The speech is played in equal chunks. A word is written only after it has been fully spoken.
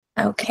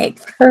Okay,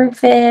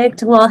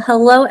 perfect. Well,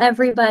 hello,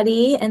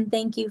 everybody, and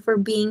thank you for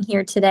being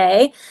here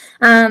today.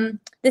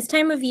 This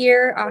time of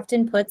year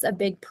often puts a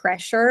big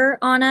pressure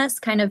on us,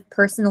 kind of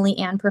personally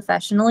and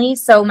professionally.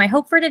 So my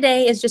hope for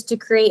today is just to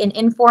create an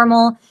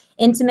informal,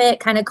 intimate,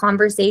 kind of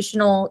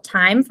conversational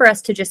time for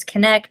us to just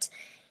connect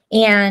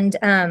and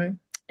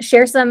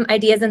share some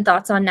ideas and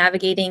thoughts on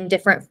navigating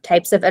different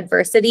types of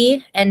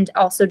adversity, and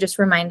also just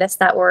remind us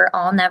that we're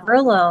all never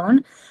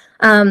alone.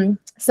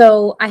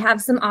 So I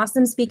have some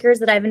awesome speakers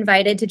that I've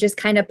invited to just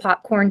kind of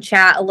popcorn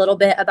chat a little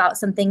bit about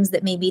some things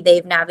that maybe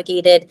they've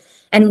navigated.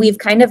 And we've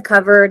kind of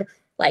covered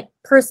like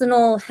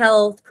personal,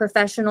 health,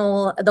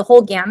 professional, the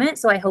whole gamut.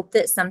 So I hope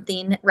that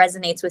something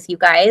resonates with you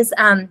guys.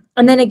 And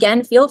then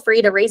again, feel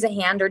free to raise a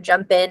hand or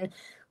jump in,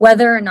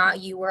 whether or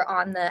not you were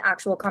on the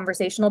actual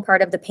conversational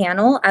part of the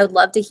panel. I would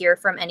love to hear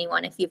from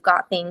anyone if you've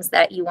got things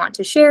that you want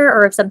to share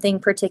or if something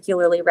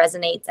particularly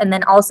resonates. And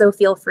then also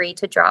feel free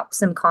to drop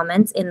some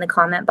comments in the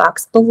comment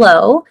box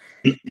below.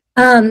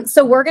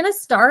 So we're going to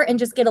start and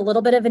just get a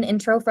little bit of an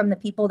intro from the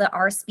people that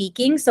are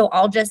speaking. So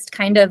I'll just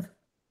kind of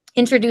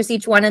introduce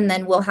each one, and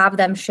then we'll have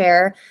them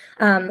share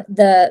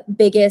the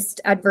biggest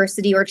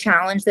adversity or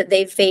challenge that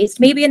they've faced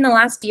maybe in the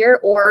last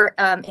year, or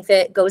if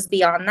it goes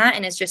beyond that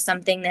and it's just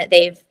something that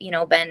they've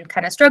been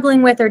kind of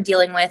struggling with or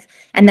dealing with,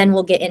 and then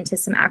we'll get into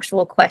some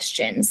actual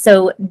questions.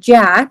 So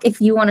Jack, if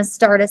you want to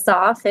start us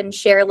off and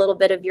share a little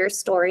bit of your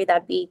story,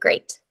 that'd be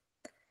great.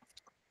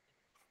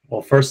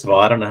 Well, first of all,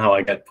 I don't know how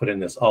I got put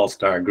in this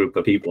all-star group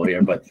of people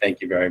here, but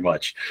thank you very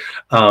much.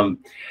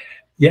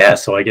 Yeah,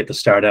 so I get to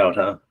start out,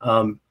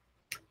 huh?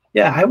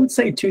 Yeah, I would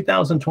say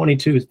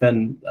 2022 has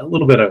been a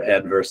little bit of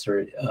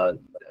adversity, a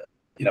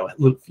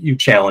few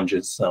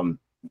challenges.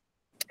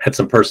 Had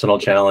some personal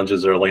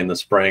challenges early in the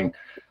spring,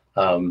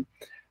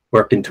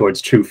 working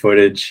towards true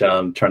footage,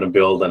 trying to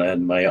build, and I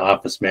had my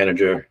office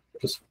manager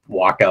just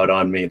walk out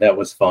on me. That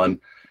was fun,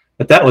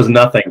 but that was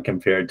nothing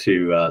compared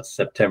to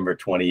September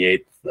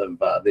 28th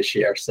of this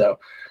year. So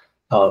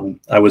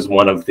I was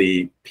one of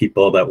the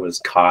people that was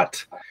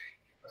caught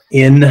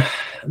in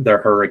the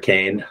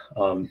hurricane.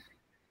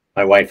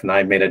 My wife and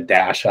I made a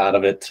dash out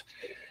of it,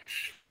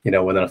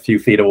 within a few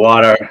feet of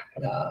water,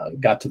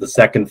 got to the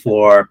second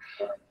floor.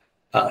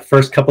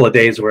 First couple of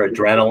days were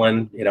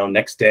adrenaline,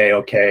 next day,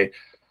 okay,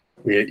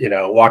 we,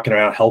 walking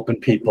around helping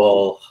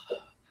people.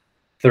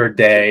 Third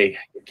day,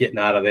 getting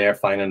out of there,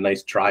 finding a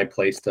nice dry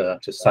place to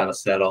just kind of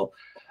settle.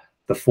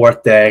 The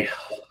fourth day,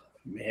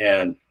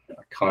 man,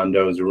 our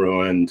condo's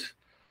ruined.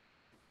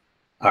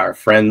 Our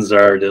friends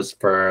are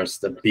dispersed.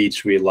 The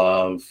beach we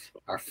love.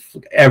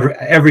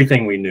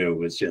 Everything we knew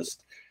was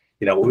just,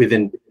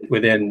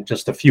 within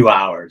just a few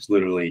hours,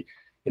 literally,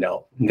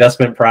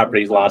 investment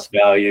properties lost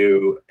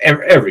value,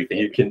 everything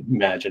you can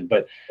imagine.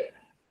 But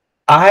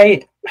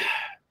I'll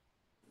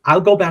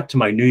go back to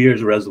my New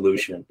Year's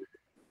resolution,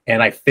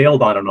 and I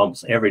failed on it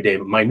almost every day.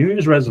 But my New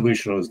Year's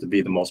resolution was to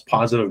be the most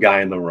positive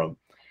guy in the room.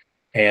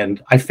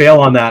 And I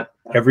fail on that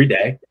every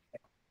day,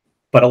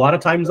 but a lot of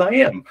times I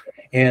am.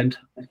 And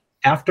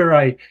after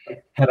I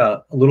had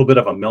a little bit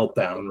of a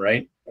meltdown,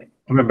 right?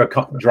 I remember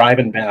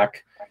driving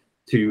back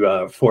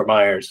to Fort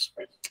Myers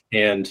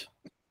and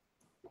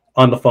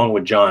on the phone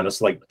with John.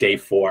 It's like day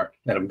 4,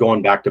 and I'm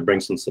going back to bring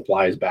some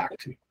supplies back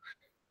to.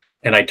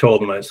 And I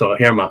told him, so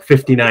here I'm a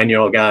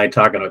 59-year-old guy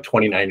talking to a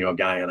 29-year-old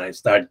guy, and I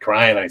started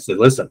crying. I said,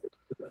 listen,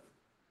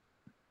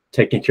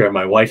 taking care of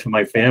my wife and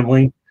my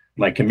family,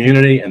 my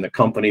community, and the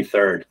company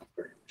third.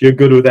 If you're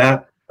good with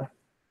that.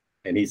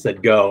 And he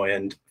said, go.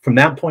 And from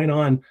that point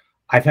on,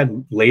 I've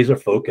had laser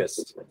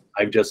focus.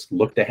 I've just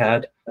looked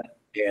ahead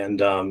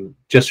and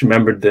just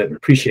remembered to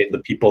appreciate the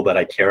people that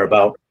I care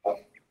about.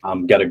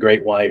 Got a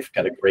great wife,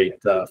 got a great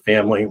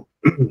family,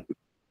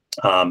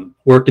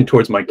 working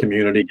towards my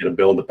community, going to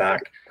build it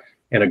back,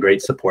 and a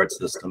great support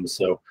system.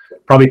 So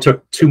probably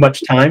took too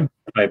much time.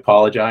 I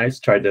apologize,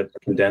 tried to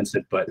condense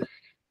it, but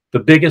the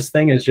biggest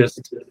thing is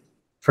just,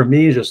 for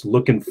me, is just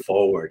looking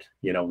forward,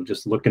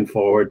 just looking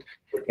forward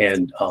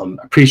and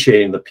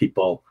appreciating the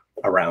people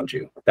around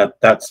you. That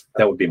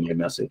would be my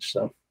message.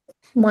 So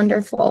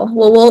wonderful.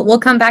 Well, we'll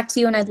come back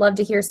to you, and I'd love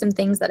to hear some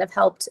things that have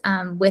helped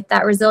with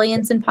that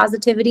resilience and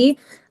positivity.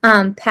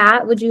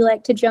 Pat, would you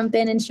like to jump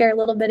in and share a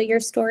little bit of your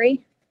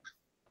story?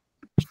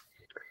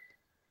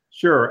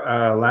 Sure.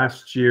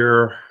 Last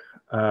year,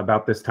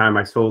 about this time,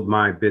 I sold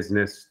my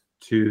business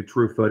to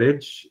True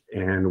Footage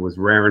and was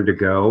raring to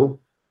go.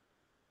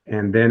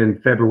 And then in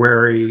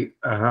February,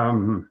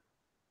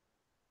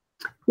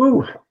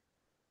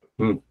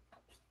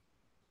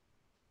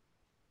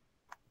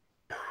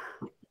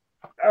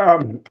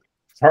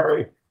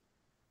 sorry.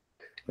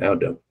 No,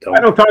 don't. I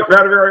don't talk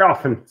about it very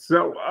often.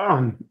 So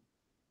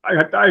I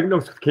got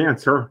diagnosed with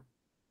cancer.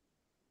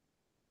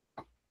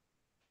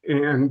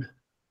 And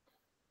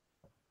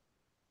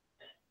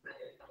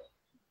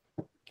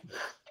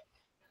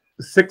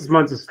six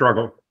months of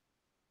struggle.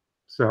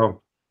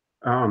 So,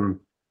 I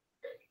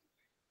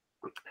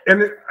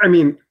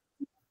mean,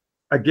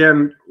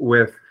 again,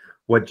 with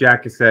what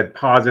Jack has said,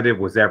 positive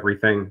was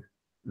everything.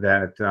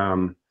 That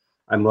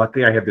I'm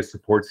lucky I had the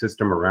support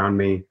system around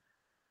me.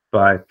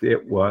 but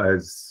it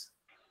was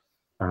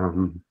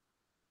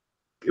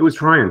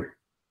trying.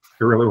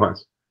 It really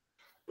was.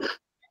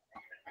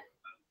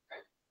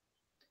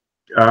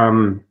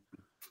 I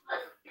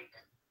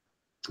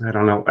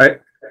don't know.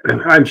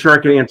 I'm sure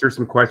I can answer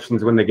some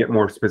questions when they get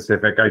more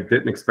specific. I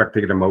didn't expect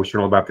to get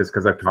emotional about this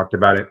because I've talked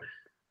about it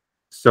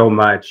so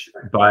much,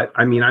 but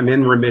I mean, I'm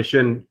in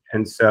remission.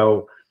 And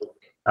so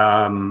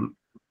I'm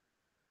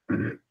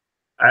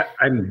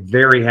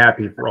very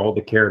happy for all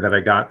the care that I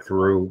got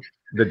through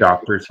the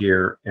doctors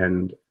here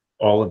and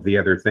all of the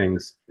other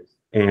things.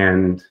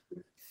 And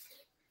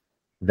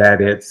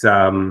that it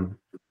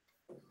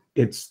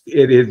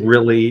is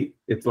really,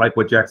 it's like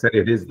what Jack said,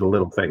 it is the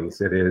little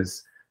things. It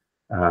is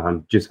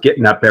just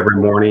getting up every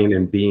morning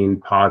and being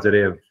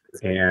positive,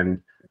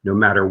 and no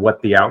matter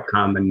what the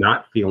outcome, and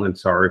not feeling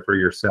sorry for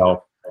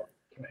yourself.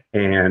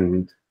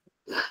 And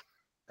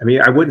I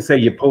mean, I wouldn't say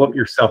you pull up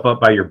yourself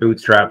up by your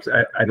bootstraps.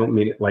 I don't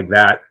mean it like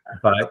that,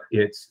 but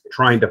it's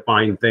trying to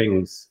find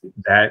things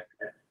that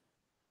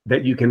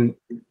you can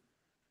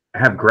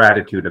have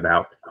gratitude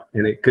about.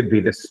 And it could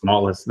be the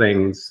smallest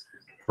things,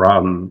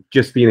 from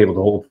just being able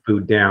to hold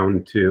food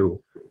down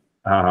to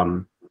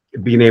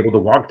being able to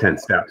walk 10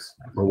 steps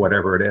or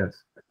whatever it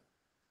is.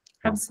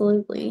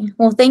 Absolutely.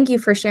 Well, thank you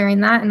for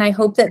sharing that. And I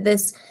hope that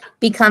this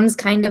becomes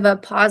kind of a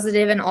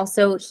positive and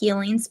also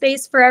healing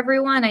space for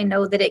everyone. I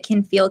know that it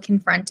can feel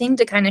confronting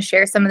to kind of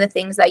share some of the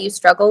things that you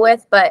struggle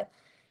with, but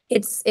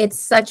it's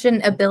such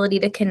an ability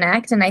to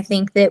connect. And I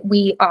think that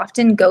we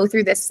often go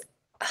through this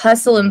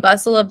hustle and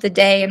bustle of the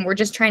day, and we're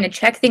just trying to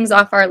check things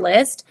off our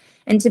list.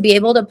 And to be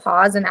able to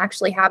pause and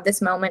actually have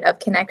this moment of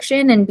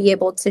connection and be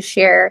able to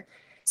share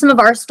some of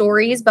our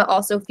stories, but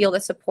also feel the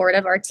support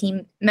of our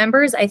team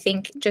members, I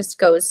think just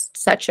goes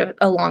such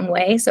a long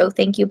way. So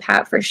thank you,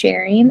 Pat, for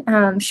sharing.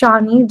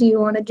 Shonnie, do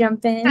you want to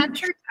jump in?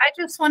 Patrick, I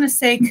just want to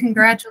say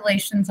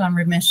congratulations on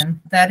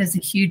remission. That is a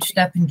huge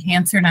step in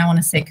cancer, and I want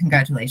to say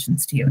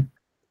congratulations to you.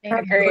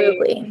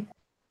 Absolutely.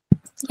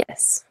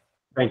 Yes.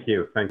 Thank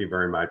you. Thank you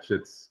very much.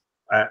 It's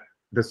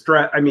the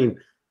stress. I mean,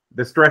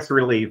 the stress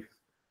relief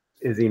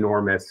is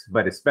enormous,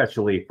 but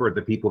especially for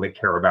the people that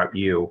care about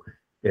you.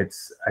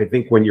 It's, I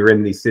think when you're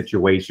in these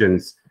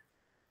situations,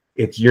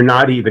 you're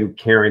not even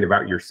caring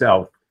about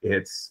yourself.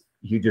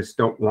 You just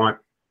don't want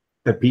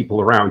the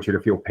people around you to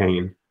feel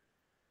pain.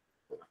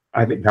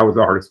 I think that was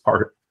the hardest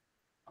part.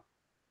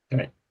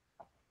 Okay.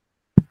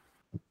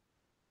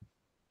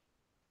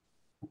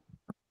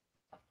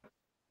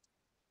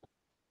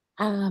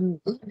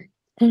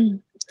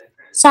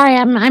 Sorry,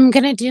 I'm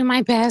gonna do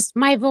my best.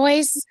 My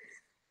voice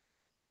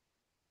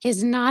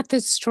is not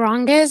the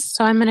strongest,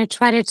 so I'm going to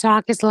try to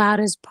talk as loud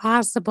as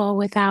possible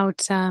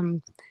without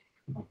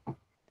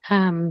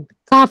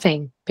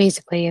coughing.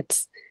 Basically,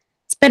 it's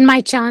been my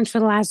challenge for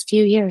the last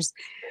few years.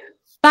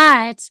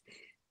 But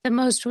the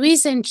most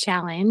recent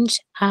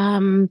challenge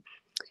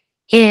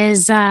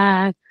is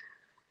my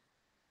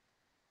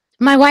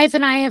wife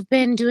and I have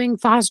been doing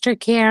foster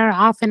care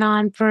off and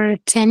on for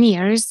 10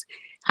 years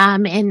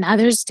in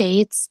other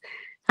states.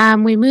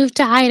 We moved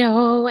to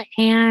Idaho,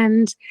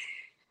 and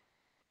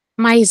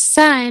my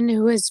son,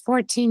 who is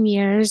 14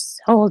 years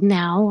old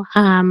now,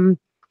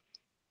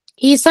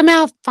 he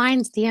somehow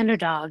finds the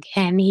underdog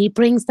and he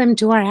brings them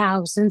to our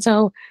house. And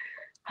so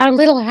our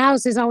little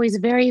house is always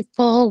very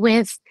full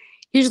with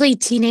usually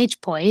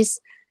teenage boys.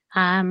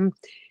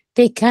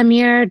 They come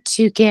here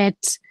to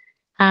get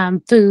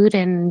food,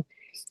 and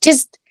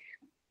just,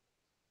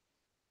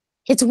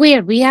 it's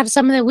weird. We have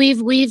some of the,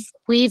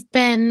 we've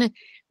been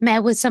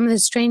met with some of the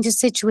strangest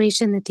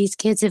situation that these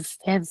kids have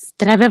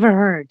that I've ever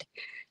heard.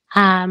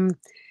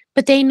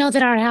 But they know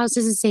that our house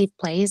is a safe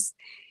place.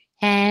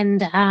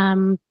 And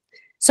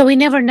so we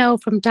never know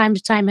from time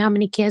to time how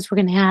many kids we're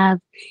going to have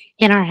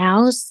in our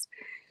house.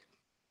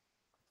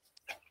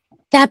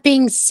 That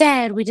being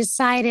said, we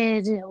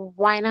decided,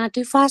 why not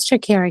do foster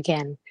care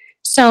again?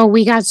 So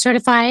we got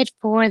certified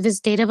for the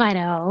state of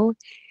Idaho.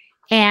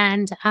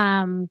 And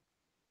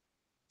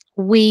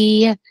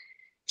we,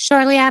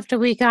 shortly after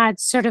we got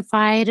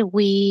certified,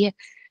 we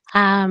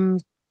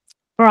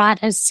brought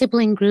a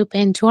sibling group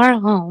into our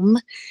home,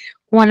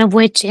 one of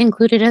which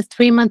included a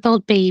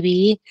 3-month-old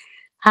baby.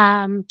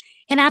 And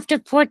after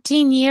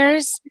 14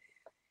 years,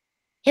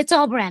 it's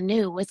all brand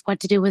new with what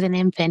to do with an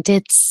infant.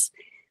 It's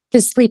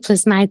the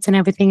sleepless nights and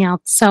everything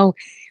else. So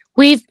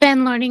we've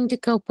been learning to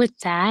cope with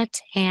that,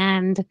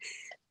 and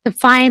the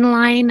fine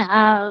line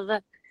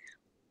of,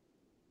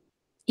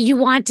 you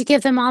want to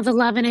give them all the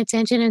love and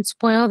attention and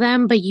spoil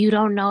them, but you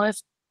don't know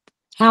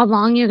how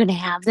long you're going to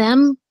have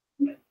them.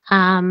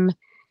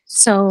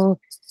 So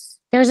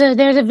there's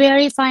a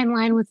very fine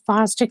line with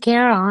foster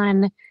care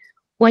on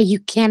what you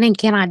can and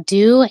cannot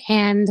do.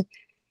 And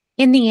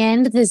in the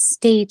end, the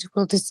state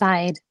will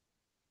decide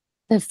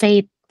the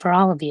fate for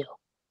all of you.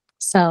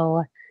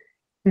 So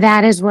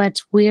that is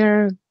what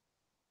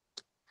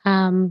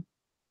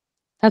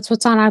that's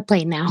what's on our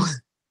plate now.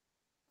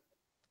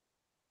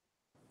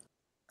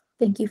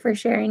 Thank you for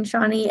sharing,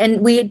 Shonnie.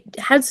 And we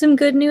had some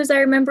good news. I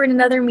remember in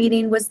another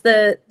meeting, was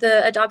the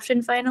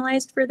adoption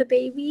finalized for the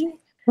baby?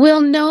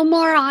 We'll know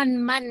more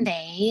on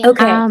Monday.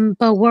 Okay.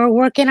 But we're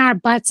working our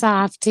butts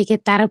off to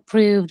get that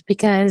approved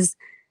because,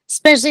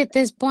 especially at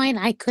this point,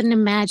 I couldn't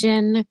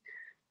imagine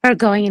her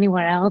going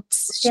anywhere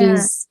else.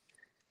 Yeah.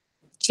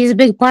 She's a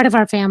big part of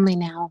our family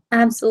now.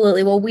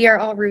 Absolutely. Well, we are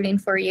all rooting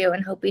for you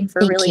and hoping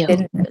for Thank really you.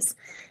 good news.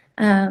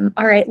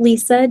 All right,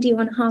 LeeSa, do you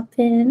want to hop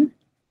in?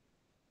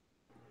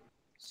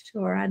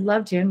 Sure, I'd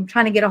love to. I'm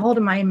trying to get a hold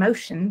of my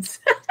emotions.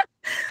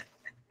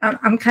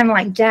 I'm kind of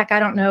like Jack. I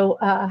don't know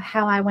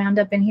how I wound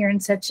up in here in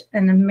such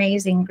an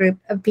amazing group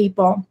of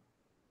people.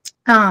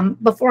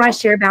 Before I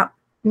share about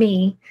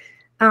me,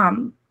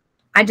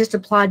 I just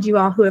applaud you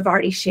all who have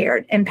already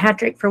shared. And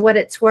Patrick, for what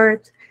it's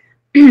worth,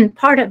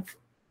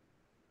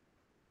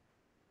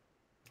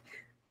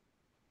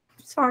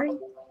 sorry.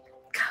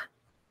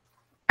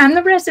 I'm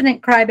the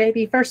resident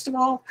crybaby, first of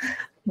all.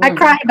 I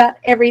cry about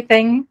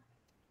everything.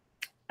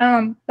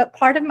 But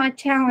part of my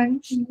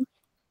challenge,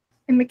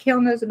 and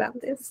Mikhail knows about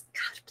this,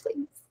 God,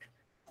 please.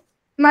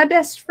 My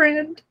best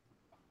friend,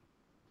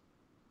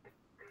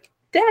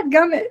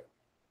 dadgummit,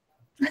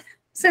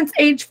 since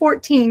age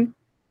 14.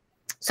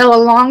 So a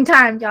long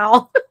time,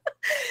 y'all,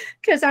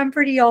 because I'm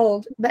pretty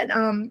old. But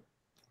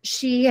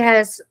she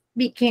has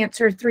beat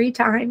cancer 3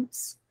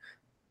 times.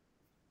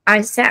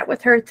 I sat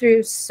with her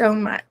through so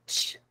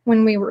much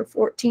when we were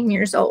 14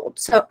 years old.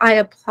 So I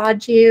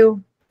applaud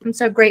you. I'm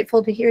so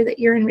grateful to hear that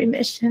you're in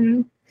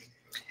remission.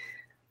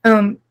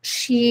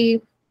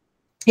 She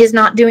is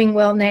not doing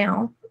well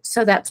now.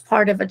 So that's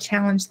part of a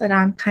challenge that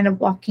I'm kind of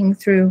walking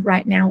through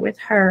right now with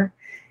her.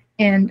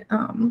 And,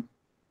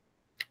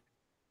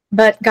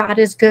 but God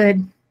is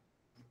good.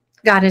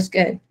 God is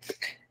good.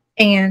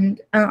 And,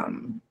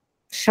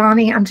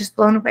 Shonnie, I'm just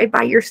blown away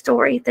by your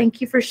story.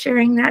 Thank you for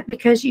sharing that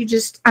because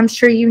I'm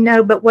sure you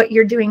know, but what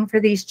you're doing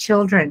for these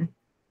children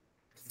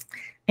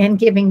and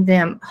giving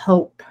them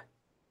hope.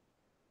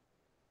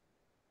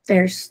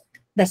 That's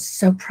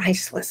so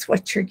priceless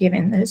what you're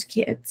giving those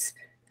kids.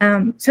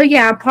 So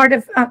yeah, part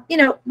of,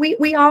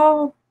 we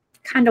all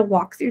kind of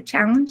walk through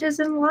challenges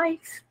in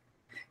life.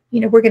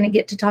 We're going to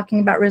get to talking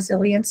about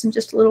resilience in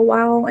just a little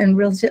while, and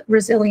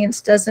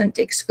resilience doesn't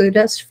exclude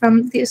us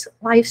from these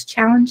life's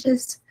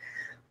challenges,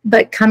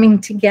 but coming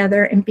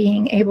together and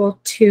being able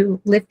to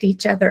lift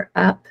each other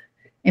up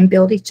and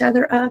build each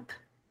other up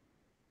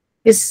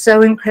is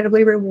so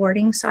incredibly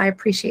rewarding. So I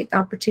appreciate the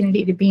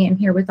opportunity to be in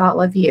here with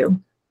all of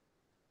you.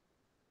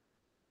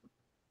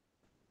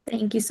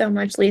 Thank you so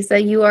much,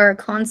 LeeSa. You are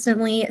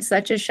constantly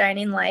such a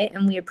shining light,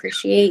 and we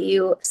appreciate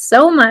you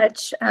so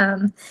much.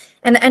 And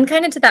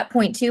kind of to that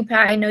point too,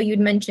 Pat, I know you'd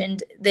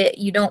mentioned that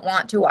you don't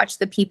want to watch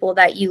the people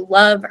that you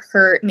love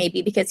hurt,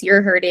 maybe because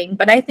you're hurting.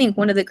 But I think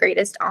one of the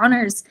greatest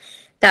honors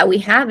that we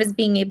have is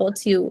being able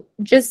to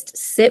just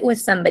sit with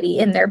somebody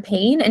in their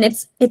pain. And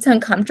it's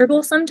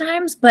uncomfortable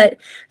sometimes. But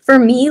for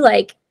me,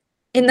 like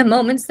in the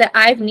moments that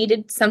I've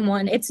needed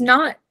someone, it's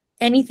not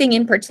anything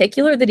in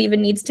particular that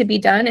even needs to be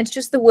done. It's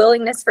just the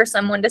willingness for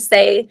someone to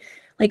say,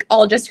 like,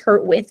 I'll just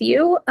hurt with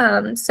you.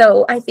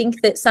 So I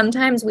think that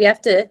sometimes we have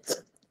to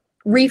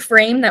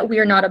reframe that we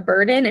are not a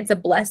burden. It's a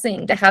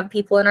blessing to have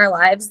people in our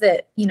lives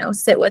that,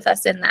 sit with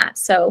us in that.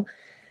 So,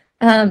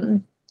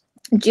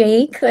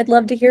 Jake, I'd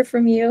love to hear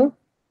from you.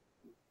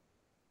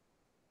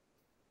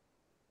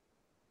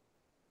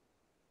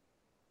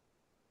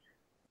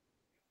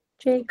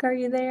 Jake, are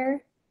you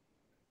there?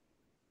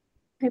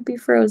 Might be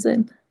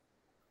frozen.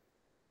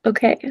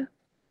 Okay,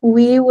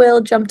 we will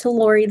jump to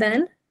Lori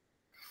then.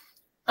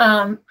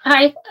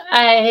 Hi,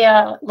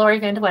 Lori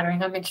Van de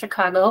Wetering. I'm in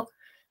Chicago.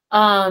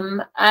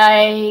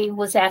 I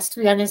was asked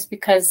to be on this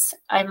because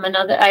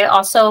I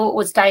also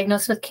was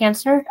diagnosed with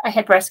cancer. I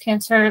had breast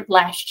cancer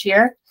last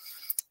year,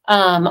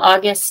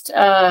 August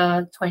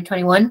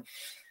 2021.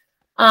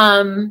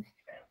 I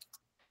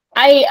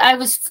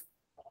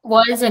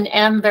was and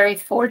am very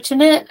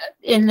fortunate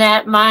in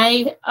that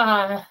my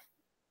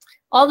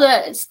all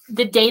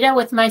the data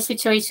with my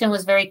situation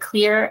was very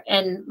clear,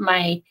 and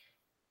my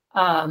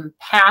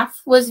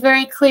path was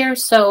very clear.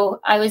 So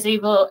I was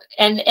able,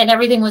 and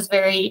everything was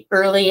very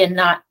early and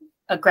not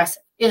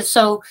aggressive.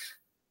 So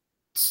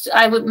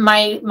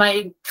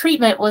my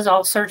treatment was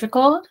all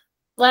surgical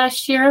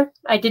last year.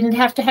 I didn't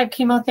have to have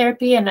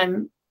chemotherapy, and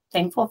I'm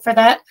thankful for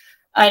that.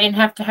 I didn't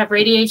have to have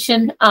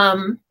radiation.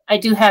 I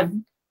do have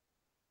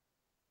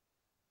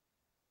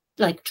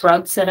like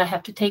drugs that I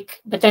have to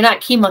take, but they're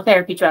not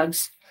chemotherapy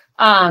drugs.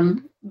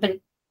 I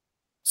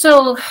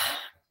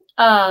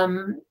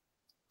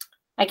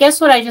guess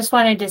what I just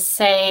wanted to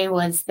say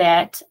was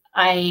that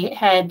I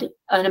had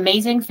an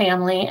amazing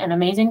family and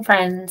amazing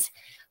friends.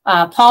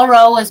 Paul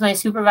Rowe was my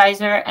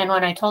supervisor, and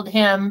when I told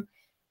him,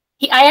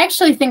 I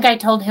actually think I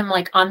told him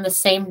like on the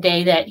same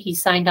day that he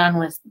signed on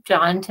with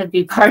John to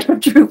be part of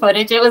True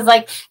Footage. It was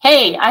like,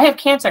 hey, I have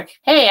cancer.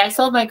 Hey, I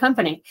sold my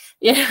company,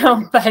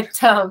 but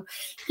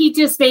he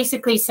just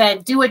basically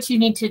said, do what you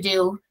need to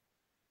do.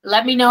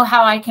 Let me know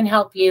how I can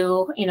help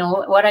you,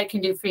 what I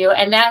can do for you.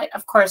 And that,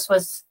 of course,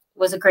 was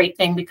a great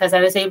thing because I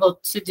was able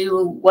to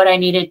do what I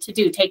needed to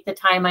do, take the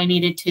time I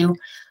needed to.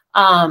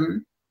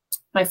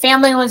 My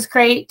family was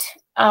great.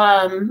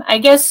 I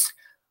guess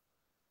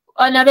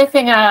another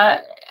thing,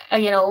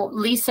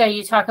 LeeSa,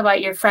 you talk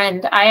about your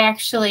friend. I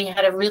actually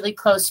had a really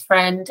close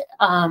friend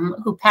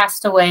who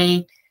passed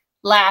away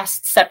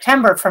last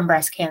September from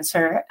breast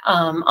cancer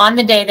on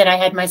the day that I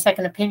had my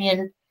second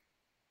opinion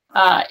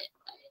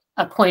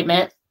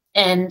appointment.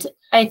 And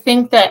I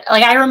think that,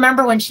 like, I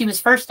remember when she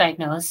was first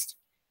diagnosed,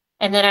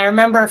 and then I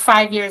remember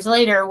 5 years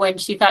later when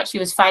she thought she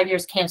was 5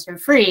 years cancer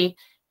free,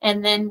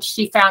 and then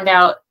she found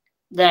out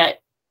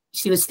that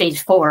she was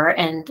stage 4,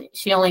 and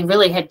she only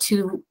really had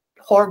 2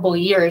 horrible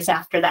years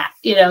after that,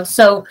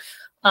 So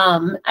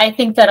I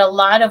think that a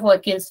lot of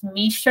what gives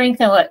me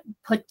strength and what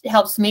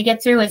helps me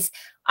get through is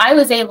I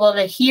was able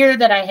to hear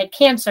that I had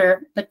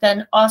cancer, but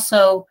then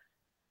also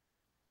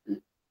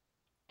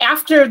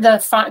after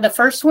the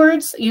first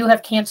words, you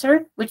have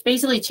cancer, which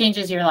basically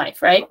changes your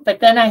life, right?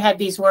 But then I had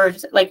these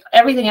words, like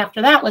everything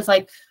after that was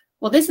like,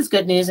 well, this is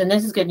good news, and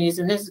this is good news,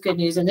 and this is good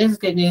news, and this is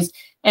good news.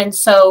 And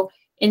so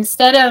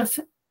instead of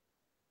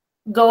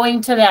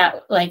going to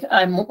that, like,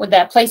 with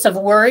that place of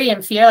worry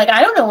and fear, like,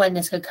 I don't know when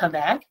this could come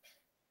back.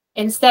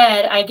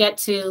 Instead, I get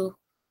to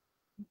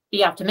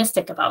be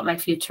optimistic about my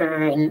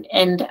future.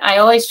 And I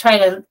always try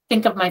to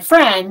think of my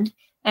friend,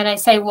 and I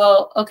say,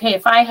 well, okay,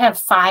 if I have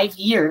 5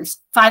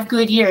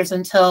 good years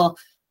until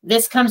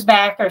this comes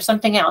back or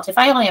something else, if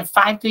I only have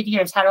 5 good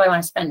years, how do I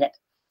want to spend it?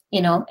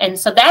 And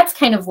so that's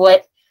kind of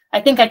what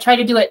I think. I try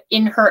to do it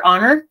in her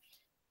honor,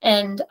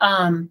 and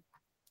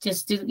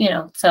just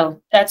do,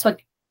 so that's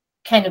what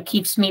kind of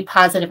keeps me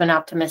positive and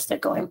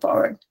optimistic going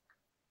forward.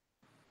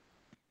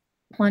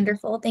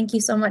 Wonderful. Thank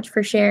you so much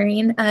for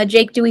sharing.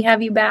 Jake, do we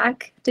have you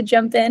back to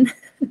jump in?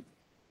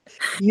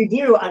 You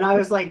do. And I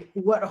was like,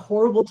 what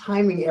horrible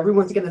timing.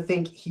 Everyone's going to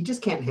think he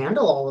just can't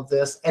handle all of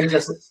this and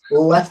just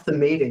left the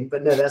meeting.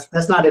 But no,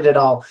 that's not it at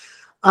all.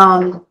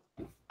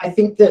 I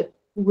think that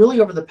really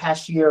over the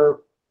past year,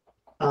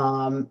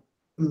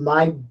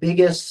 my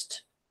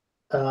biggest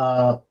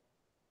hurdle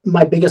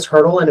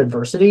and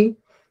adversity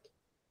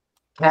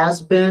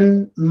has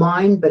been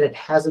mine, but it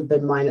hasn't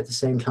been mine at the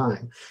same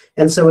time.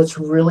 And so it's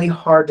really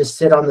hard to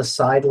sit on the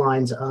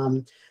sidelines.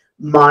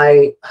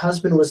 My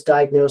husband was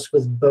diagnosed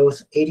with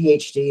both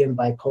ADHD and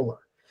bipolar.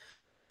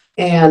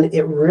 And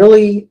it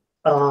really,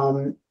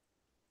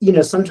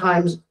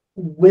 sometimes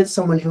with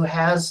someone who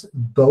has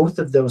both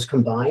of those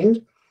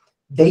combined,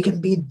 they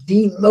can be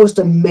the most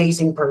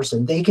amazing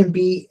person. They can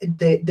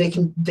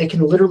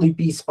literally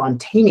be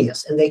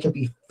spontaneous, and they can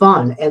be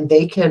fun, and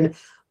they can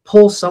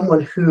pull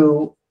someone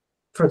who,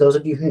 for those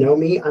of you who know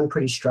me, I'm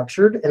pretty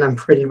structured and I'm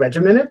pretty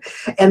regimented.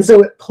 And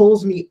so it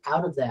pulls me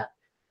out of that.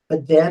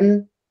 But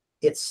then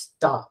it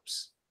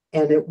stops,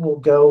 and it will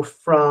go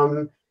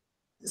from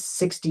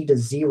 60 to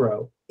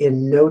 0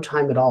 in no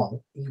time at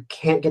all. You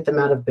can't get them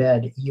out of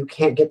bed. You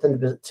can't get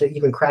them to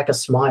even crack a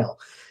smile.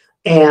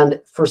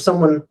 And for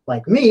someone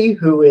like me,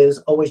 who is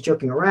always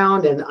joking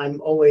around and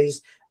I'm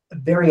always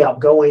very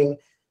outgoing,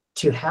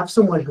 to have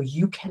someone who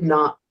you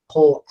cannot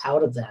pull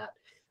out of that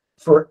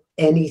for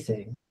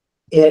anything,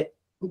 it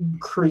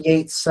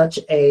creates such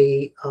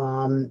a,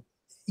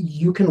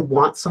 you can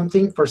want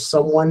something for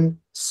someone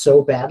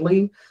so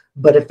badly,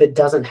 but if it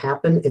doesn't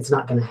happen, it's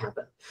not going to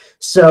happen.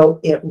 So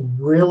it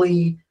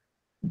really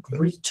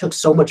took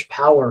so much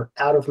power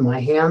out of my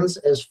hands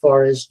as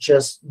far as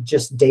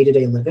just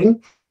day-to-day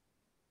living.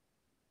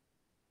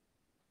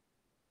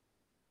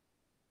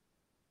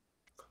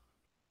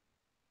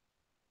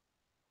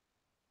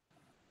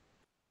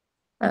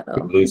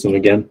 Uh-oh. Lose him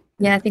again?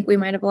 Yeah, I think we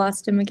might have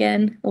lost him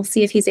again. We'll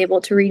see if he's able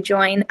to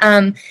rejoin.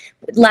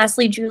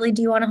 Lastly, Julie,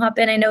 do you want to hop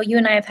in? I know you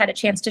and I have had a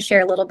chance to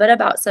share a little bit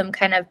about some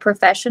kind of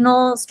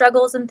professional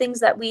struggles and things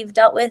that we've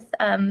dealt with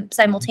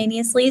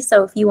simultaneously.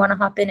 So if you want to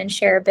hop in and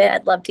share a bit,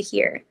 I'd love to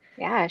hear.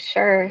 Yeah,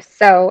 sure.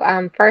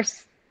 So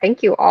first,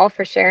 thank you all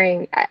for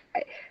sharing.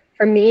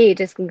 For me,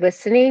 just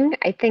listening,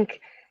 I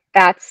think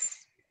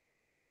that's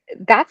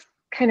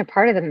kind of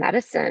part of the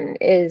medicine,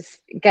 is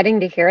getting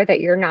to hear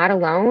that you're not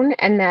alone,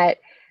 and that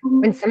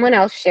when someone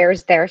else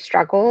shares their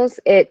struggles,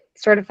 it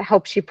sort of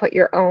helps you put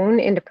your own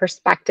into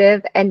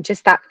perspective, and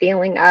just that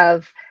feeling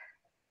of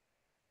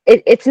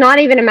it's not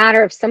even a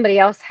matter of somebody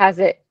else has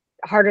it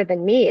harder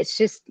than me. It's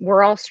just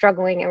we're all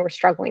struggling, and we're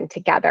struggling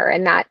together.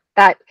 And that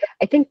I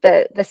think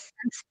the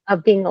sense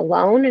of being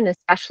alone, and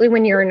especially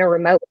when you're in a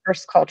remote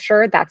first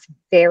culture, that's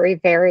very,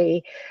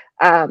 very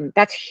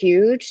that's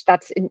huge.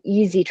 That's an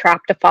easy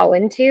trap to fall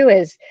into,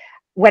 is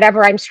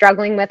whatever I'm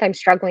struggling with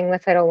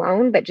it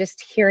alone. But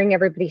just hearing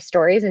everybody's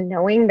stories and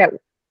knowing that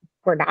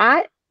we're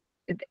not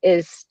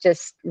is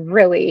just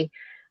really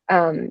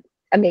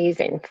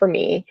amazing for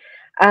me.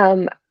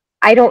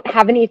 I don't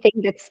have anything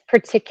that's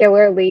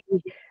particularly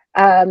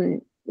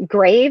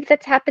grave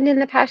that's happened in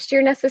the past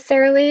year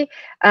necessarily.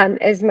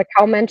 As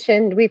Mikkel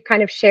mentioned, we've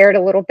kind of shared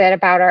a little bit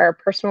about our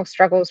personal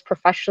struggles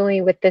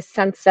professionally, with this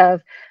sense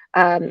of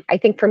I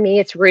think for me,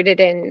 it's rooted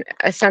in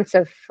a sense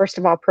of, first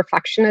of all,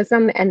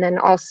 perfectionism. And then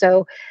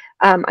also,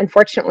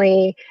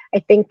 unfortunately, I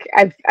think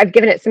I've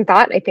given it some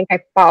thought. I think I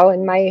follow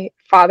in my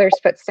father's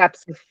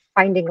footsteps of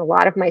finding a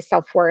lot of my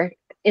self-worth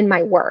in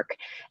my work.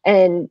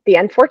 And the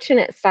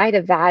unfortunate side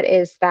of that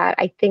is that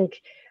I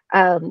think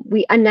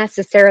we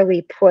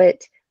unnecessarily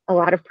put a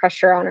lot of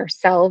pressure on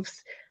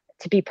ourselves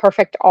to be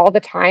perfect all the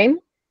time,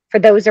 for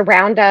those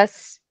around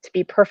us to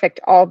be perfect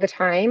all the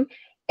time,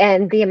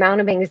 and the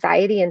amount of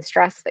anxiety and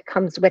stress that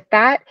comes with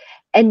that.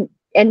 And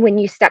when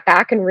you step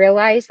back and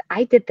realize,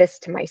 I did this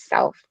to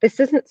myself. This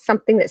isn't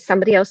something that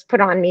somebody else put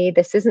on me.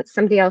 This isn't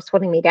somebody else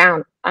holding me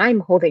down. I'm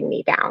holding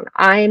me down.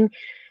 I'm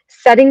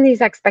setting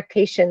these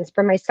expectations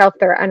for myself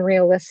that are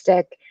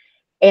unrealistic.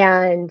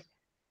 And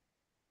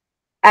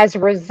as a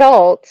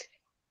result,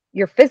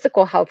 your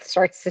physical health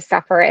starts to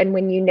suffer. And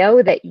when you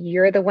know that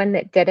you're the one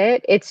that did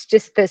it, it's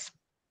just this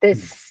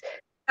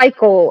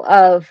cycle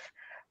of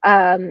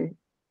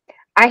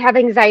I have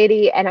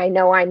anxiety and I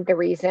know I'm the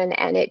reason,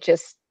 and it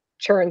just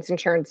churns and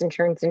churns and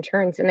churns and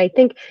churns. And I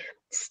think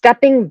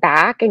stepping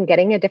back and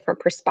getting a different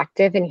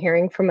perspective and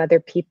hearing from other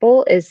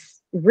people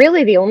is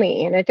really the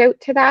only antidote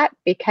to that,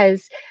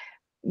 because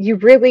you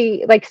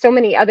really, like so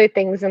many other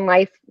things in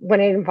life,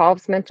 when it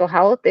involves mental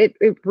health, it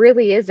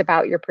really is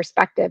about your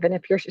perspective. And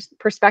if your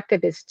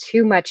perspective is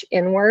too much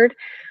inward,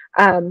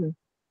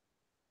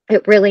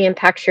 it really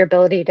impacts your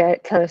ability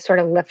to sort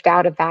of lift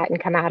out of that and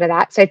come out of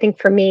that. So I think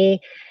for me,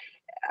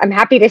 I'm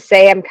happy to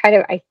say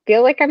I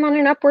feel like I'm on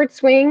an upward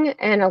swing.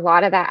 And a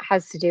lot of that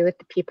has to do with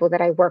the people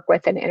that I work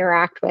with and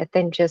interact with,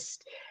 and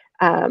just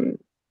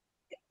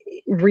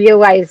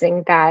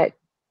realizing that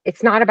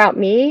it's not about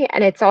me,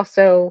 and it's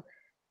also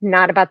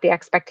not about the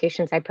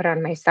expectations I put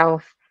on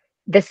myself.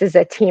 This is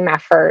a team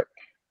effort.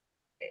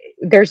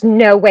 There's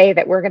no way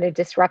that we're going to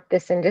disrupt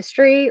this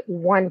industry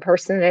one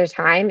person at a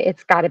time.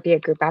 It's got to be a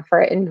group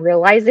effort, and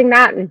realizing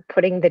that and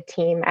putting the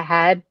team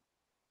ahead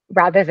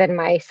rather than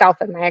myself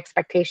and my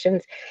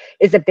expectations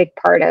is a big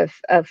part of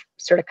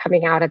sort of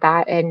coming out of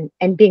that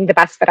and being the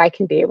best that I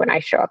can be when I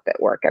show up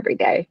at work every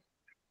day.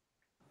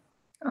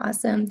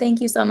 Awesome. Thank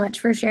you so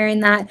much for sharing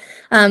that.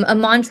 A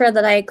mantra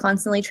that I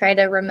constantly try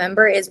to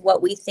remember is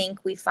what we think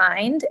we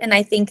find. And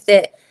I think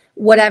that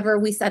whatever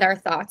we set our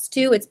thoughts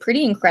to, it's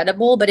pretty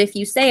incredible. But if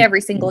you say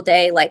every single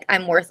day, like,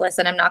 I'm worthless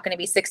and I'm not going to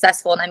be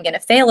successful and I'm going to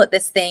fail at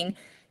this thing,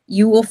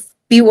 you will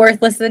be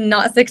worthless and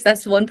not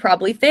successful and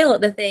probably fail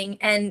at the thing.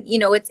 And, you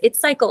know, it's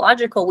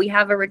psychological. We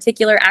have a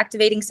reticular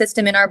activating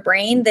system in our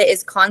brain that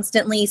is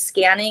constantly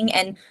scanning,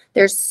 and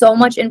there's so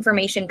much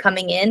information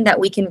coming in that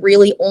we can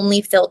really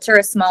only filter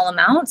a small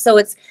amount. So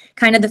it's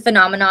kind of the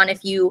phenomenon,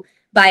 if you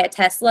buy a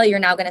Tesla, you're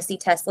now going to see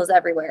Teslas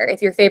everywhere.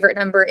 If your favorite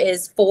number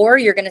is 4,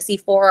 you're going to see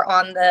 4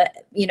 on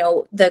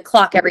the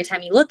clock every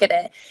time you look at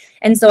it.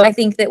 And so I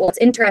think that what's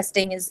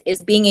interesting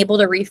is being able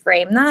to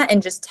reframe that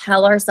and just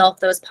tell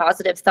ourselves those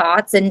positive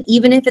thoughts. And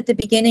even if at the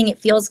beginning it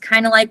feels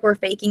kind of like we're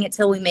faking it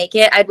till we make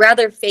it, I'd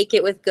rather fake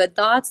it with good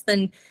thoughts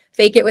than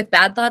fake it with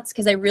bad thoughts,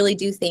 because I really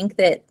do think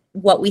that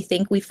what we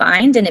think we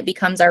find, and it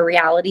becomes our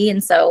reality.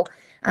 And so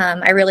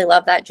I really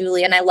love that,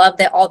 Julie. And I love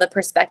that all the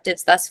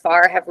perspectives thus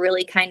far have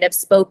really kind of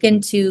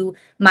spoken to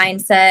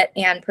mindset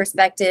and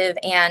perspective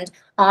and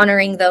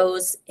honoring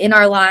those in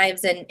our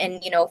lives, and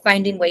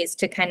finding ways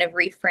to kind of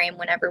reframe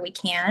whenever we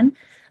can.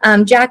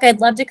 Jack,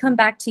 I'd love to come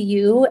back to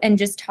you and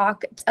just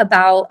talk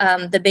about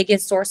the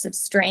biggest source of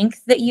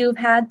strength that you've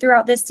had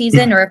throughout this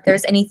season, or if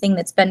there's anything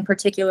that's been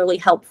particularly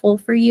helpful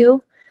for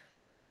you.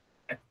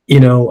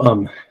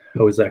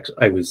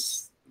 I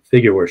was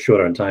figure we're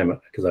short on time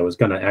because I was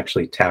going to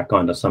actually tack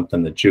on to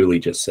something that Julie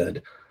just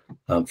said.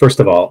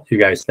 First of all, you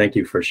guys, thank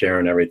you for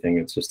sharing everything.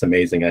 It's just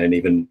amazing. I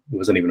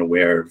wasn't even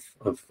aware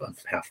of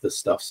half this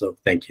stuff. So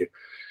thank you.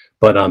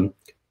 But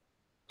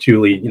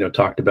Julie,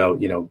 talked about,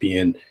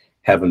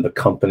 having the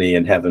company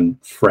and having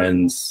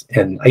friends.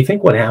 And I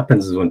think what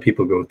happens is when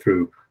people go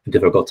through a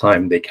difficult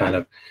time, they kind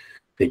of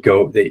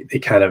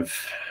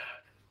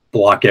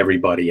block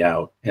everybody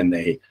out, and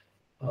they're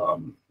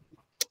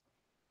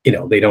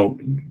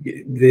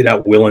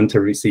not willing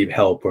to receive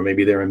help, or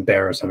maybe they're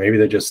embarrassed, or maybe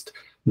they're just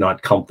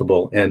not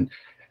comfortable. And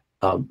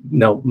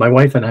now my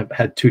wife and I have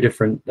had 2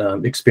 different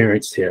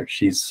experiences here.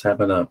 She's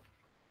having a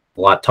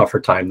lot tougher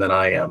time than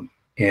I am,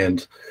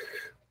 and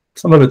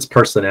some of it's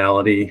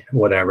personality,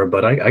 whatever.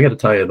 But I got to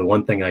tell you, the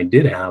one thing I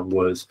did have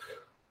was,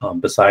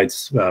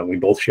 besides we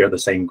both share the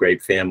same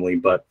great family,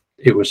 but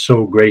it was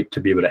so great to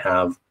be able to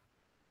have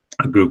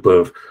a group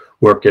of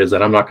workers,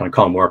 and I'm not going to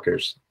call them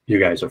workers. You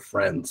guys are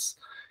friends.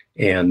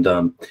 And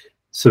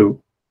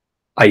so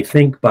I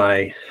think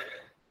by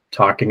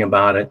talking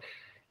about it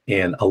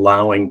and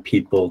allowing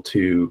people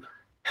to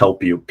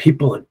help you,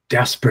 people are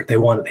desperate. They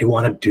want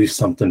to do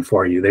something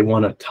for you. They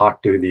want to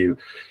talk to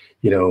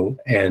you,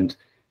 and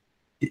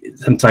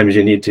sometimes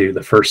you need to,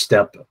 the first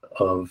step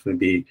of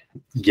maybe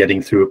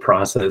getting through a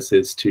process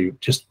is to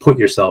just put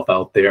yourself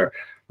out there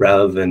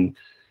rather than,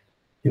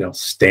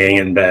 staying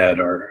in bed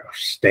or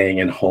staying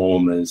in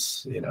home,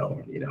 as,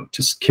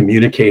 just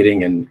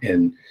communicating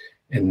and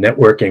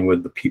networking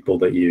with the people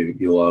that you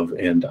love.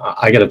 And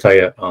I got to tell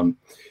you,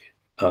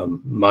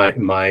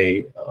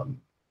 my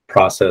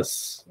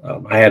process,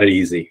 I had it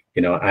easy.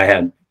 I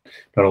had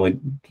not only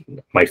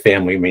my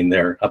family,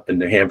 they're up in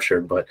New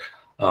Hampshire, but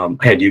I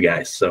had you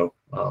guys. So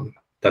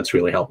that's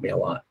really helped me a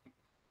lot.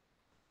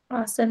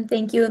 Awesome.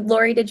 Thank you.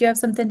 Lori, did you have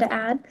something to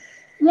add?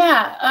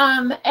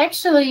 Yeah,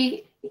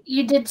 actually,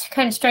 you did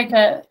kind of strike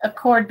a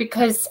chord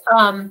because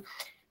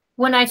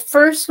when I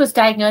first was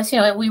diagnosed,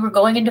 we were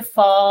going into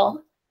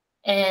fall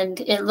and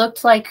it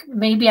looked like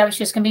maybe I was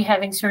just going to be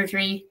having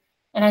surgery.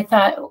 And I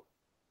thought,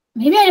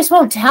 maybe I just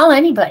won't tell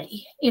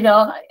anybody.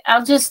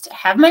 I'll just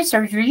have my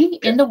surgery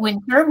in the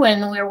winter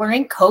when we're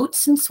wearing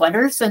coats and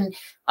sweaters, and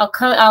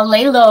I'll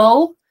lay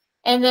low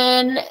and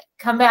then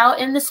come out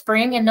in the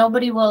spring and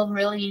nobody will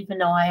really even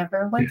know I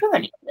ever went through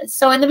any of this.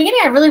 So in the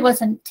beginning, I really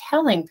wasn't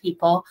telling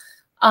people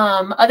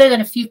other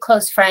than a few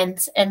close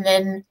friends. And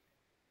then,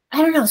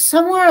 I don't know,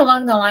 somewhere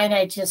along the line,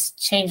 I just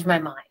changed my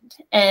mind.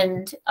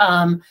 And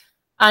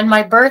on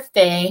my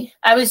birthday,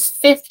 I was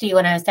 50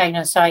 when I was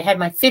diagnosed. So I had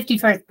my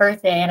 51st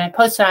birthday and I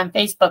posted on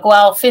Facebook,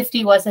 well,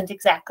 50 wasn't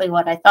exactly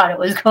what I thought it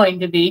was going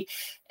to be.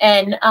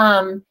 And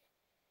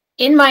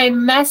in my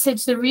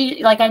message,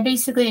 I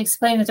basically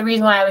explained that the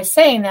reason why I was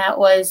saying that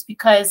was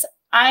because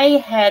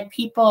I had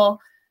people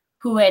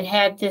who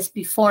had this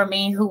before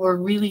me who were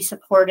really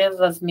supportive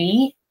of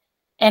me.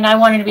 And I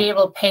wanted to be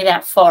able to pay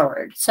that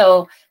forward.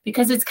 So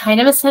because it's kind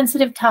of a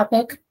sensitive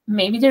topic,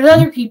 maybe there's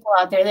other people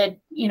out there that,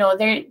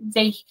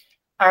 they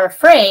are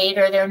afraid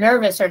or they're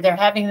nervous or they're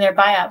having their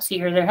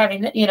biopsy or they're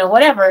having,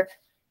 whatever,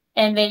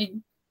 and they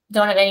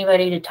don't have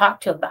anybody to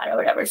talk to about it or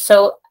whatever.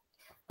 So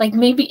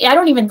maybe, I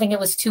don't even think it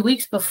was 2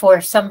 weeks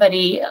before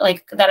somebody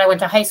that I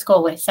went to high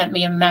school with sent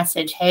me a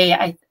message, hey,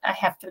 I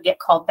have to get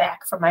called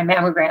back for my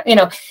mammogram,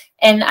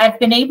 and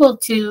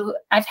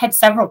I've had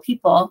several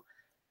people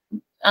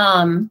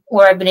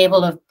where I've been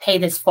able to pay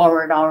this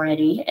forward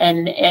already.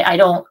 And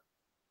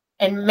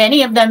and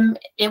many of them,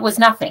 it was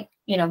nothing,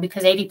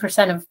 because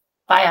 80% of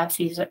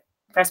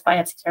breast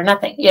biopsies are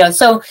nothing,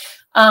 so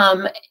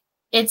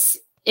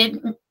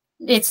it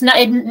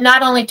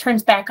not only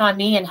turns back on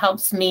me and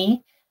helps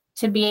me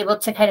to be able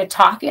to kind of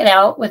talk it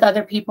out with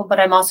other people, but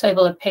I'm also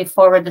able to pay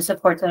forward the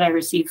support that I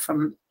receive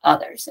from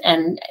others.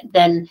 And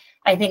then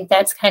I think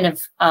that's kind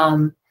of,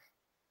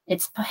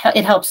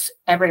 it helps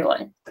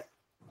everyone.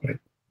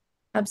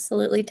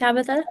 Absolutely.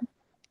 Tabitha?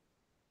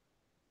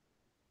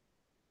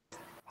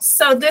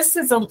 So this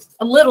is a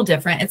little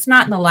different. It's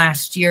not in the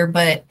last year,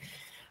 but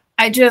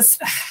I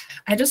just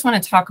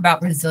want to talk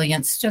about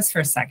resilience just for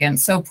a second.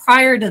 So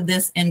prior to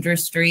this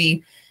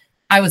industry,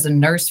 I was a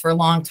nurse for a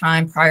long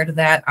time. Prior to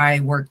that, I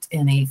worked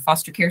in a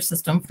foster care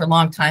system for a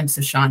long time. So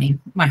Shonnie,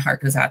 my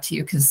heart goes out to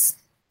you because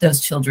those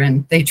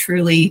children, they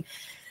truly,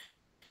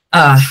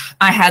 I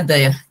had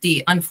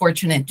the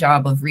unfortunate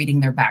job of reading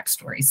their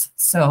backstories.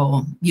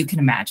 So you can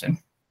imagine.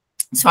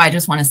 So I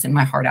just want to send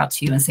my heart out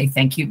to you and say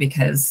thank you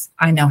because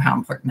I know how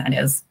important that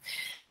is.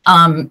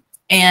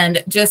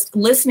 And just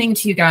listening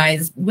to you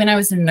guys, when I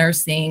was in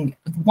nursing,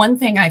 one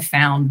thing I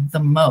found the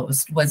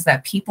most was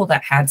that people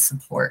that had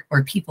support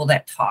or people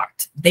that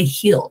talked, they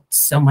healed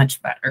so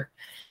much better.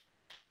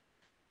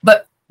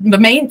 But the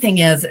main thing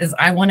is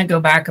I want to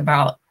go back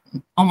about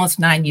almost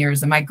 9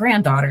 years. And my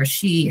granddaughter,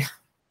 she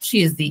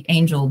is the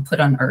angel put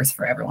on earth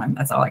for everyone.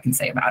 That's all I can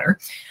say about her.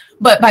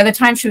 But by the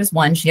time she was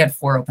 1, she had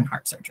 4 open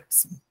heart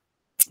surgeries.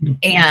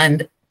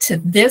 And to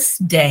this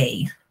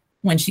day,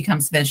 when she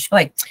comes to visit, she's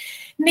like,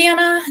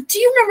 Nana, do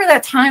you remember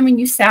that time when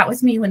you sat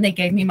with me when they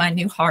gave me my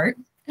new heart?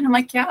 And I'm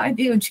like, yeah, I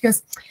do. And she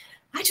goes,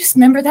 I just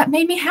remember that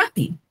made me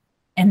happy.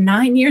 And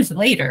 9 years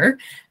later,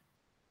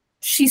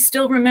 she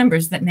still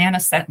remembers that Nana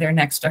sat there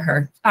next to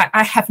her.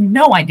 I have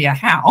no idea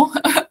how,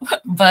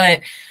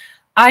 but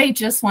I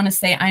just want to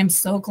say I am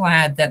so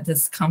glad that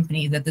this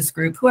company, that this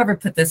group, whoever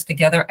put this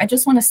together, I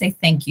just want to say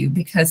thank you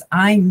because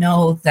I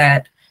know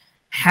that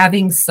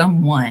having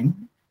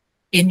someone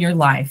in your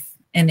life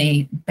in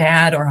a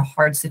bad or a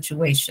hard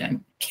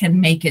situation can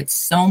make it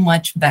so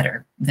much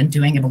better than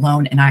doing it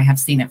alone. And I have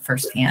seen it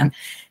firsthand.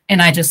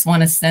 And I just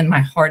want to send my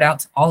heart out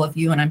to all of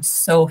you. And I'm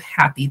so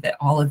happy that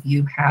all of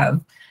you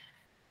have,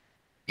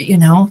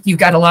 you've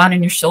got a lot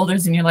on your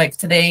shoulders and you're like,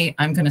 today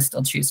I'm going to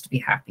still choose to be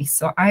happy.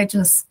 So I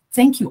just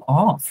thank you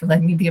all for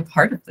letting me be a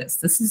part of this.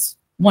 This is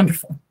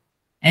wonderful.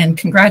 And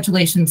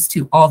congratulations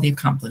to all the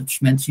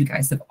accomplishments you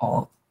guys have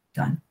all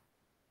done.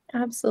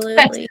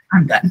 Absolutely.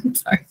 I'm done.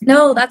 Sorry.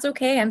 No, that's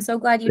okay. I'm so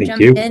glad you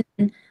jumped in.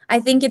 And I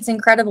think it's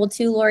incredible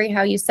too, Lori,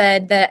 how you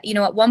said that,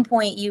 at one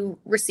point you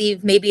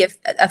received maybe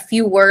a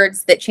few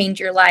words that change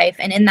your life.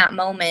 And in that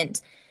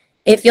moment,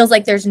 it feels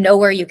like there's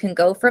nowhere you can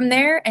go from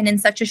there. And in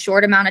such a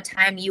short amount of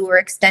time, you were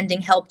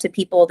extending help to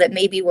people that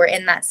maybe were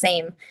in that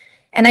same.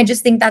 And I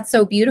just think that's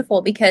so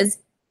beautiful because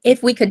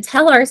if we could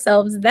tell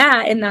ourselves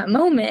that in that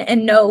moment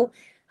and know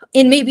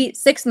in maybe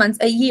 6 months,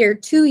 a year,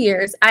 2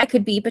 years, I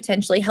could be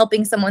potentially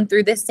helping someone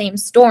through this same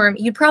storm,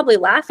 you'd probably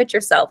laugh at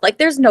yourself. Like,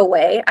 there's no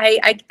way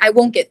I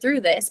won't get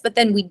through this. But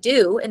then we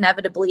do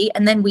inevitably.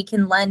 And then we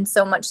can lend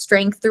so much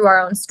strength through our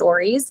own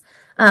stories,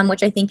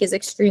 which I think is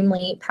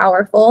extremely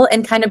powerful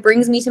and kind of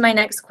brings me to my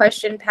next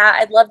question, Pat.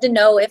 I'd love to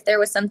know if there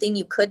was something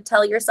you could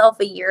tell yourself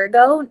a year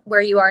ago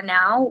where you are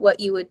now, what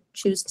you would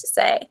choose to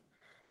say.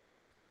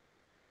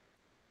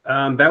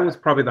 That was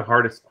probably the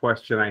hardest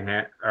question I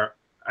had.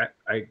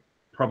 I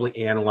probably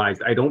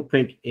analyzed. I don't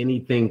think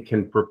anything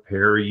can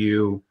prepare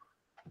you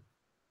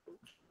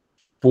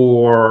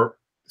for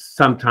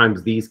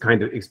sometimes these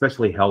kind of,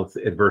 especially health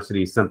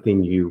adversity,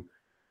 something you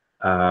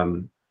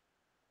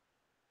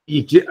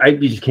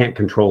just can't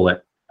control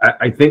it.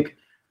 I think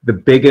the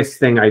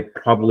biggest thing I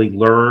probably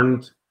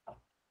learned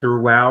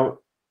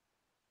throughout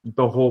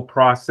the whole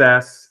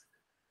process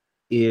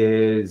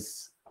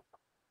is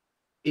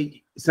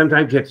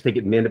sometimes you have to take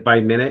it minute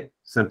by minute.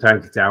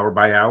 Sometimes it's hour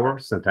by hour.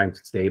 Sometimes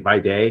it's day by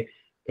day.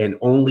 And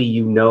only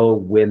you know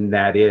when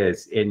that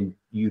is. And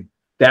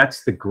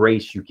that's the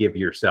grace you give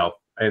yourself.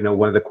 I know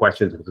one of the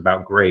questions was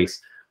about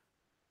grace,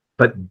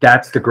 but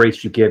that's the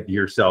grace you give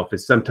yourself.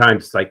 Is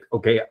sometimes it's like,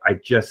 okay, I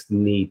just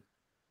need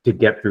to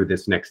get through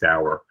this next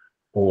hour,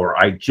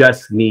 or I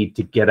just need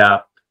to get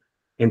up,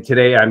 and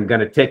today I'm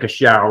going to take a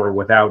shower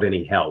without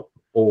any help,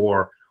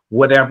 or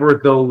whatever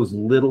those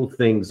little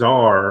things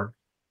are,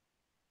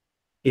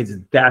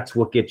 that's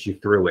what gets you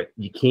through it.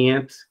 You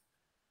can't.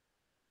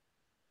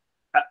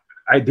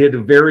 I did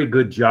a very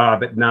good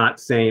job at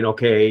not saying,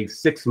 okay,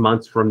 6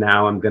 months from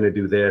now, I'm going to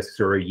do this,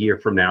 or a year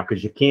from now,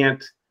 because you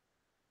can't,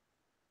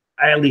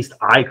 at least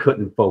I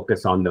couldn't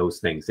focus on those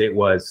things. It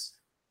was,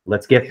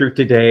 let's get through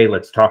today.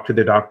 Let's talk to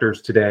the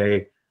doctors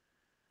today.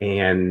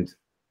 And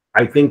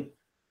I think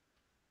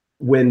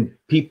when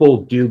people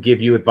do give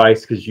you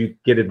advice, because you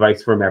get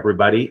advice from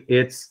everybody,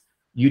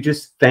 you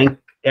just thank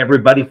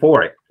everybody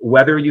for it.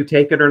 Whether you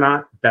take it or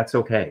not, that's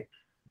okay.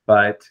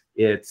 But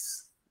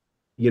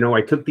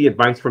I took the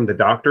advice from the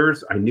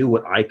doctors. I knew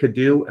what I could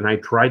do, and I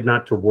tried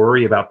not to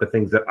worry about the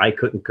things that I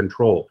couldn't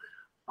control.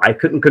 I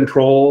couldn't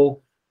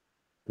control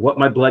what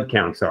my blood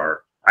counts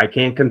are. I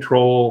can't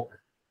control,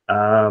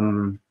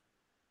 any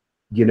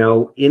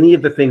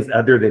of the things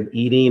other than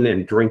eating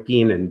and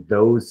drinking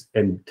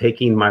and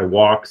taking my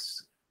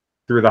walks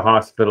through the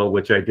hospital,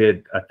 which I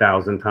did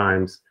 1,000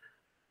 times.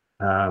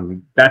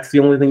 That's the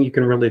only thing you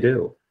can really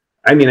do.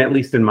 I mean, at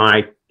least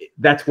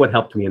that's what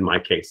helped me in my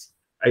case.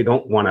 I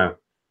don't want to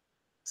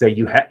say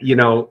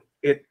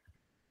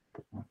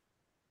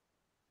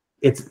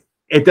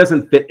it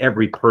doesn't fit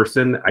every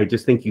person. I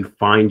just think you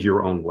find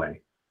your own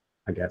way,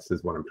 I guess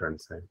is what I'm trying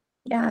to say.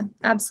 Yeah,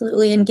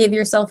 absolutely. And give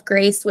yourself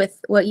grace with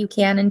what you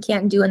can and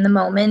can't do in the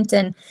moment.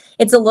 And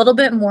it's a little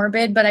bit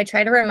morbid, but I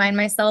try to remind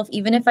myself,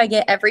 even if I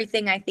get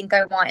everything I think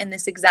I want in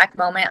this exact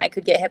moment, I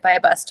could get hit by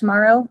a bus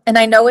tomorrow. And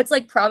I know it's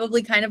like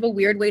probably kind of a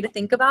weird way to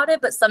think about it,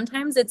 but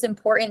sometimes it's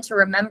important to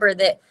remember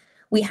that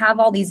we have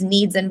all these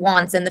needs and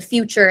wants in the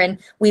future, and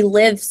we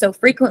live so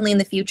frequently in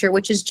the future,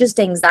 which is just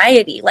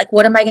anxiety. Like,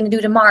 what am I going to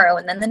do tomorrow?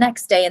 And then the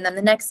next day, and then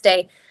the next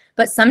day.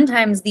 But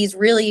sometimes these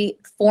really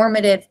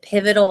formative,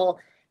 pivotal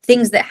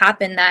things that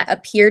happen that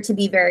appear to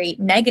be very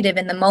negative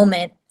in the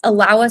moment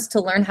allow us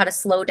to learn how to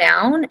slow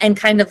down and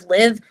kind of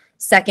live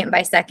second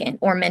by second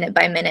or minute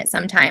by minute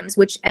sometimes,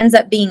 which ends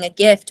up being a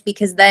gift,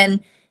 because then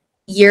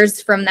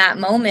years from that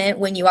moment,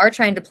 when you are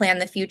trying to plan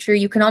the future,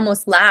 you can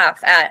almost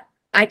laugh at,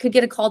 I could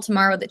get a call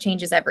tomorrow that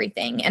changes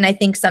everything. And I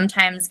think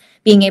sometimes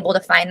being able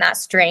to find that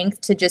strength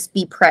to just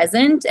be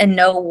present and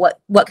know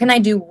what can I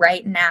do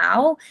right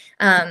now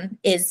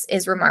is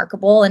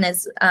remarkable, and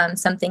is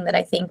something that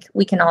I think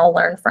we can all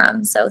learn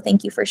from. So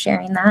thank you for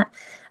sharing that.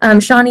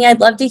 Shonnie,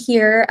 I'd love to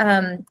hear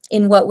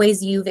in what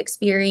ways you've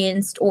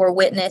experienced or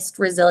witnessed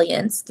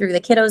resilience through the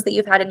kiddos that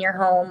you've had in your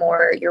home,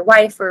 or your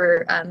wife,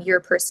 or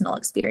your personal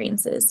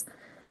experiences.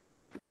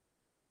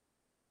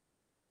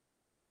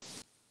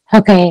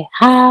 Okay.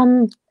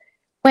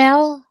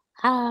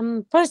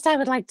 First I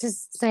would like to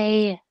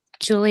say,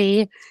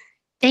 Julie,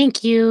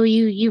 thank you.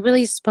 You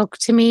really spoke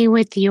to me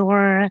with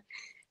your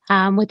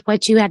with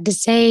what you had to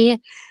say.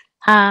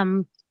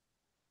 I'm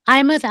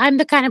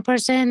the kind of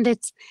person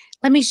that's,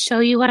 let me show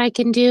you what I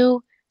can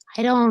do.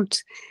 I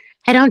don't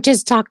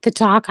just talk the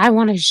talk. I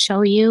want to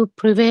show you,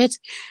 prove it.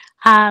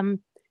 And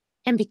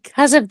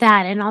because of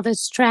that and all the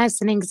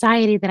stress and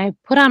anxiety that I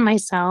put on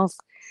myself,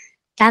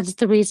 that's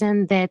the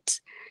reason that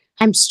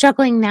I'm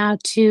struggling now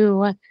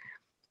to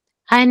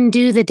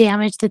undo the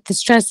damage that the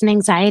stress and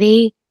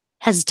anxiety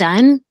has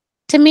done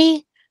to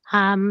me.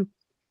 And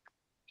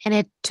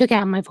it took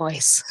out my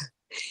voice.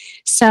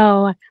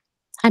 So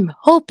I'm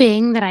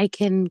hoping that I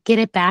can get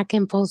it back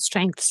in full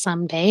strength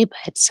someday.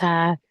 But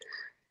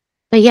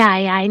yeah,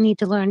 I need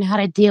to learn how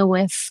to deal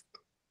with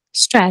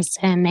stress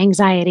and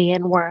anxiety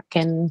and work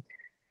and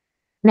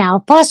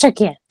now foster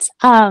kids.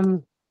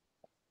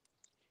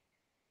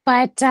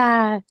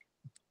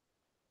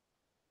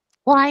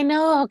 Well, I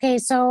know, okay,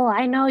 so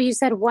I know you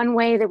said one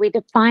way that we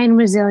define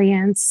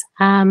resilience,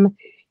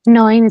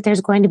 knowing that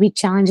there's going to be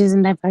challenges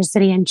and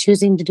diversity and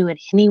choosing to do it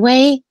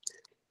anyway.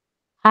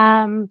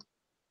 My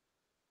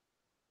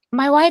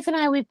wife and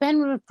I, we've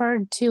been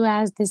referred to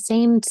as the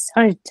same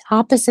or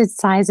opposite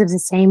sides of the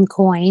same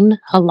coin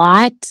a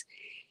lot.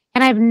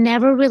 And I've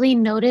never really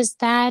noticed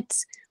that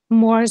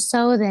more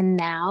so than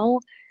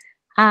now.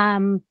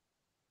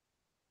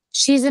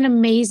 She's an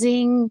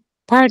amazing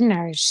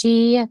partner.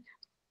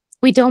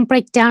 We don't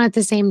break down at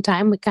the same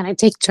time. We kind of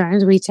take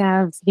turns. We each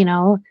have,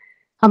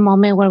 a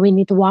moment where we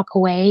need to walk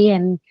away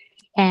and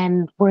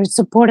and we're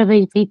supportive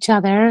of each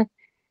other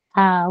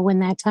when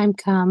that time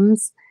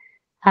comes.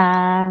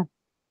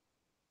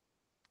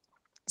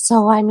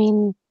 So, I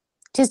mean,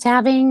 just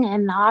having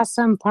an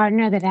awesome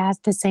partner that has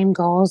the same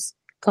goals,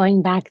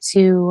 going back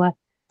to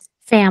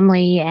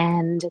family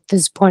and the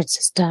support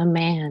system,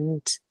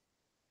 and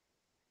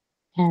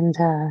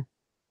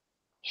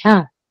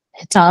yeah,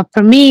 it's all,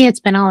 for me, it's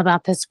been all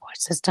about the support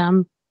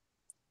system.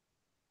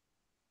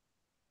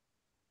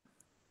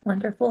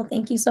 Wonderful.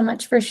 Thank you so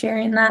much for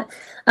sharing that.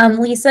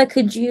 LeeSa,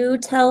 could you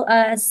tell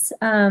us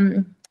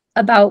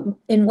about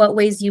in what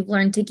ways you've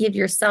learned to give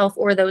yourself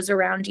or those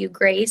around you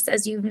grace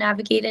as you've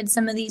navigated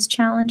some of these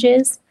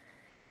challenges?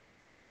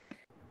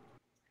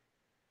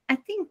 I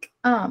think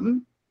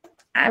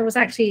I was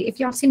actually, if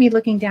y'all see me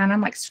looking down,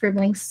 I'm like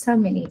scribbling so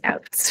many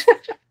notes.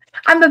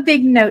 I'm a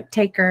big note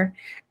taker.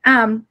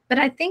 But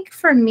I think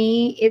for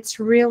me, it's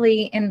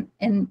really,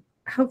 and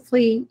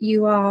hopefully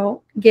you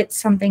all get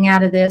something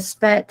out of this,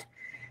 but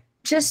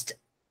just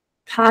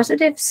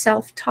positive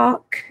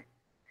self-talk.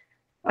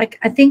 Like,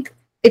 I think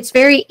it's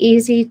very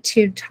easy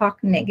to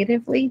talk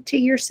negatively to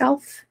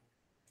yourself,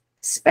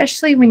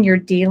 especially when you're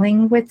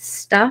dealing with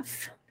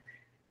stuff.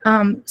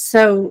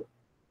 So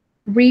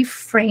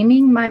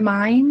reframing my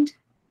mind,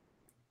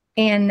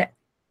 and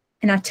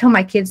I tell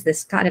my kids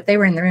this, God, if they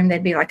were in the room,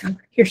 they'd be like, oh,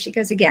 here she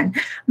goes again.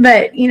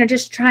 But,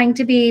 just trying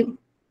to be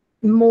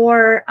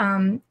more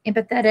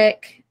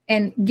empathetic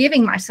and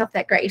giving myself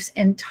that grace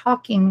and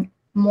talking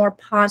more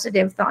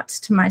positive thoughts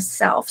to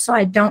myself so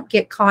I don't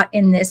get caught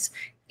in this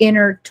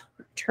inner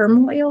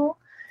turmoil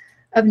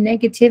of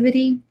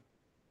negativity.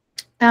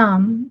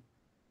 And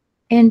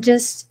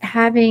just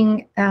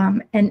having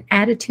an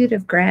attitude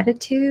of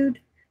gratitude.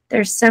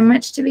 There's so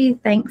much to be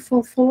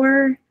thankful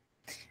for.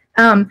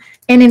 And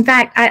in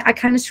fact, I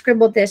kind of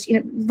scribbled this,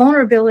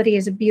 vulnerability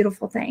is a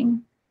beautiful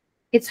thing.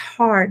 It's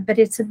hard, but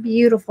it's a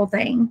beautiful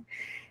thing.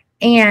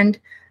 And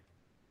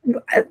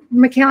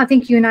Mikhail, I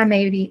think you and I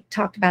maybe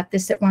talked about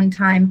this at one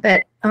time,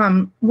 but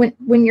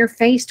when you're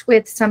faced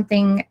with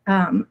something,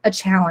 a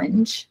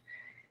challenge,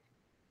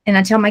 and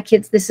I tell my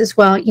kids this as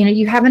well,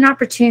 you have an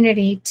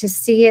opportunity to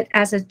see it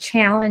as a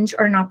challenge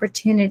or an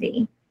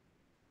opportunity.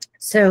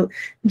 So,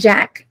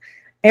 Jack,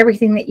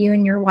 everything that you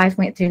and your wife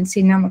went through, and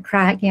see, now I'm gonna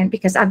cry again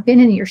because I've been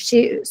in your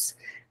shoes.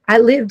 I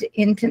lived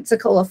in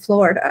Pensacola,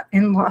 Florida,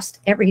 and lost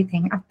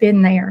everything. I've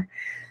been there.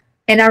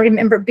 And I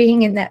remember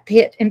being in that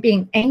pit and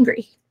being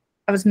angry.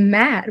 I was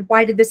mad.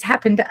 Why did this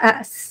happen to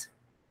us?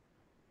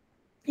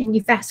 And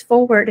you fast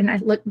forward, and I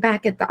look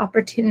back at the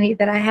opportunity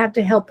that I have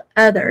to help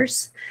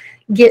others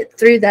get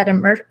through that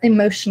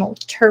emotional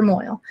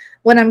turmoil.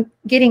 What I'm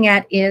getting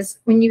at is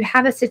when you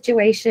have a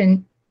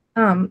situation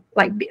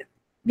like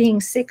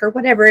being sick or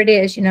whatever it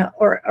is,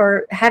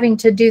 or having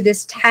to do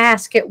this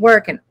task at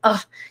work, and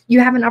you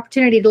have an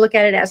opportunity to look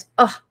at it as,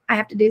 I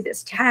have to do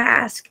this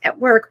task at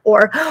work,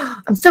 or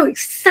I'm so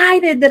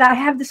excited that I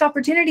have this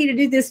opportunity to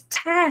do this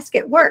task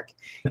at work.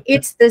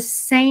 It's the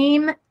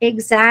same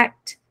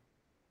exact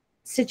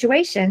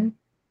situation,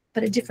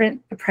 but a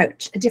different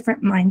approach, a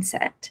different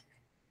mindset.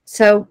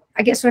 So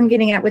I guess what I'm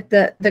getting at with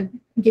the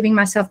giving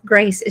myself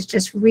grace is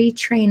just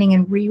retraining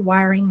and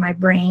rewiring my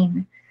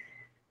brain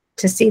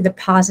to see the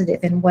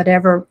positive in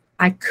whatever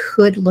I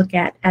could look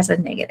at as a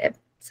negative.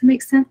 Does that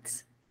make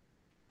sense?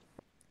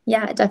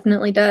 Yeah, it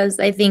definitely does.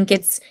 I think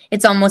it's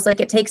almost like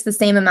it takes the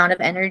same amount of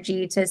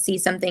energy to see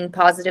something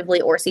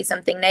positively or see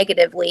something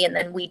negatively, and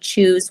then we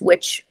choose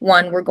which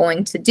one we're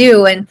going to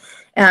do. And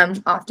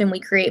often we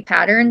create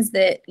patterns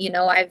that,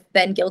 I've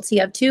been guilty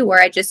of too, where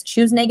I just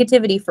choose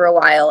negativity for a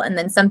while, and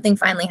then something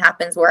finally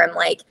happens where I'm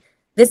like,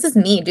 this is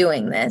me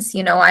doing this.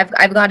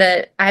 I've got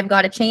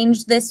to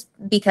change this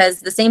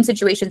because the same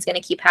situation is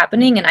going to keep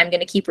happening, and I'm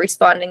going to keep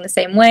responding the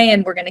same way,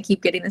 and we're going to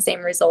keep getting the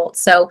same results.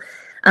 So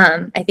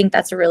I think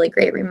that's a really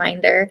great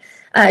reminder.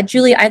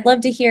 Julie, I'd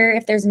love to hear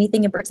if there's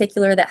anything in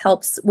particular that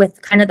helps with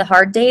kind of the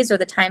hard days or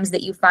the times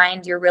that you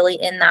find you're really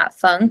in that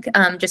funk,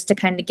 just to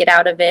kind of get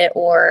out of it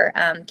or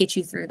get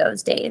you through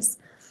those days.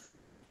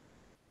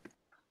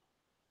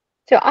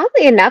 So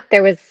oddly enough,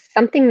 there was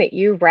something that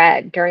you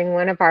read during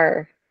one of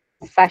our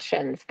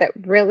sessions that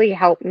really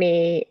helped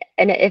me.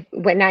 And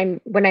when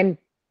I'm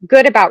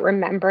good about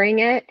remembering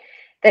it,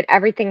 that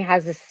everything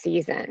has a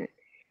season,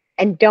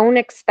 and don't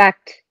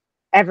expect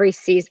every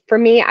season. For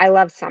me, I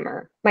love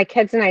summer. My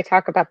kids and I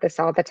talk about this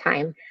all the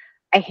time.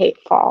 I hate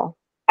fall.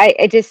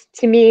 I just,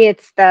 to me,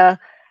 it's the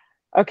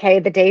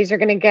days are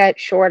going to get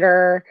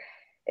shorter.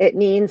 It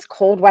means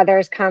cold weather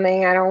is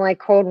coming. I don't like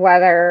cold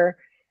weather,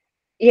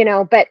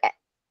 but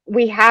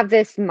we have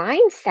this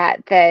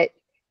mindset that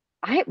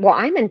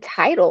I'm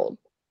entitled.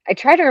 I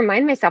try to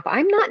remind myself,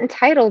 I'm not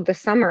entitled to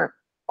summer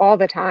all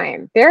the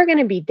time. There are going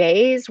to be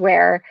days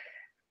where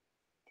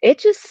it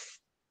just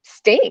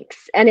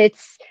stinks. And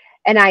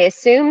I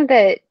assume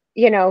that,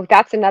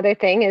 that's another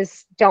thing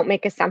is don't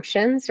make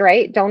assumptions,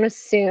 right? Don't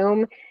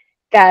assume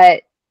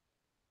that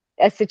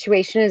a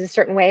situation is a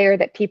certain way or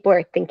that people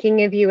are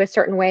thinking of you a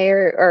certain way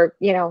or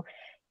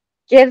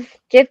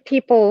give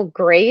people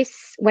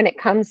grace when it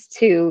comes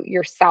to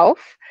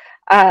yourself.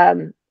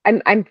 I'm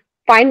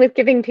fine with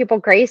giving people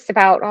grace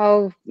about,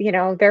 oh,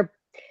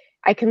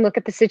 I can look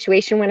at the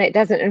situation when it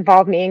doesn't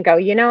involve me and go,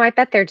 I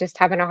bet they're just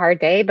having a hard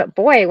day. But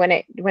boy, when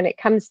it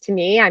comes to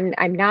me,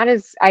 I'm not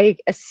as, I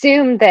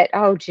assume that,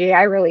 oh gee,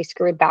 I really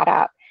screwed that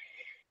up.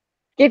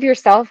 Give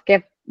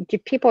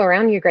people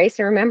around you grace,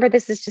 and remember,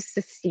 this is just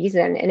a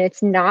season and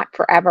it's not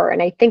forever.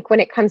 And I think when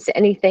it comes to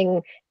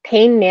anything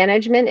pain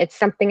management, it's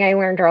something I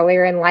learned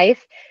earlier in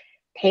life.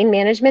 Pain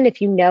management,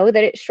 if you know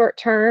that it's short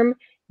term,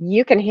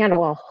 you can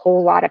handle a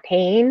whole lot of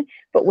pain.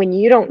 But when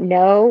you don't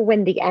know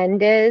when the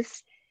end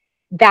is,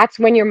 that's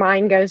when your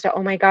mind goes to,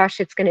 oh my gosh,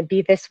 it's going to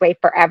be this way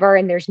forever.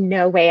 And there's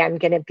no way I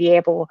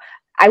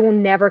will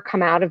never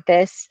come out of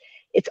this.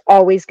 It's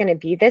always going to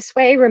be this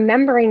way.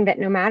 Remembering that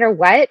no matter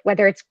what,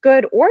 whether it's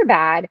good or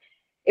bad,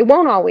 it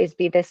won't always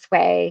be this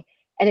way.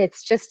 And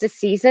it's just a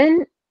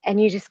season,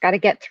 and you just got to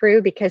get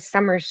through, because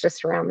summer's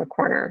just around the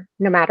corner,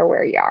 no matter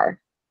where you are.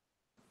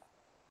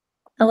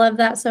 I love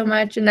that so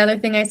much. Another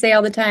thing I say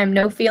all the time,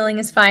 no feeling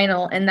is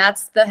final, and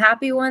that's the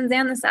happy ones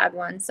and the sad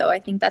ones. So I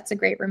think that's a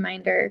great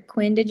reminder.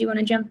 Quinn, did you want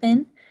to jump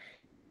in?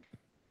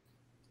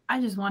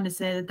 I just wanted to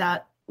say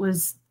that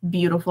was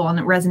beautiful, and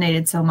it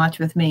resonated so much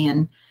with me.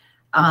 And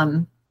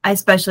I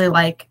especially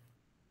like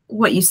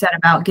what you said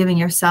about giving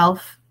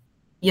yourself,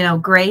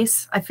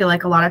 grace. I feel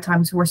like a lot of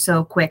times we're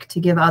so quick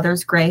to give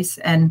others grace,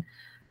 and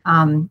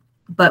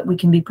but we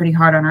can be pretty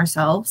hard on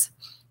ourselves.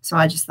 So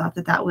I just thought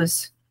that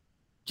was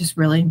just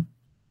really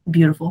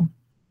beautiful.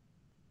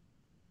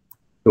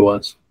 It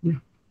was. Yeah.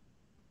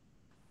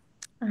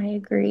 I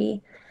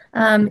agree.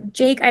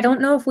 Jake, I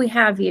don't know if we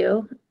have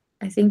you.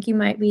 I think you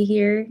might be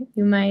here.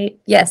 You might.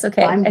 Yes.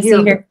 Okay. I'm I here. see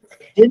you here.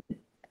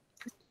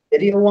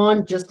 Video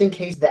on, just in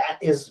case that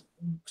is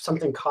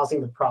something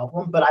causing the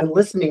problem. But I'm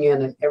listening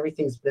in, and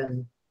everything's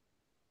been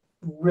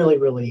really,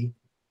 really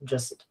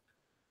just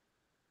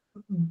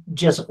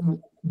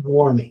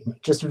warming,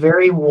 just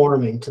very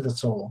warming to the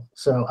soul.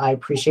 So I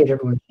appreciate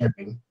everyone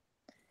sharing.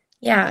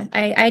 Yeah,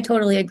 I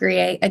totally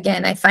agree.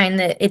 I find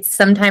that it's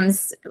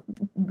sometimes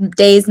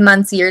days,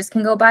 months, years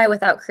can go by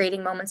without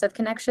creating moments of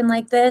connection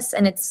like this.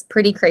 And it's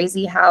pretty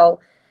crazy how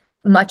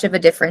much of a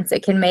difference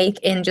it can make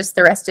in just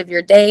the rest of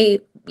your day,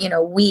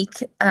 week,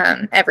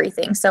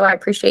 everything. So I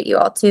appreciate you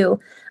all too.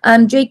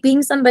 Jake,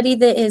 being somebody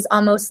that is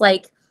almost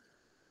like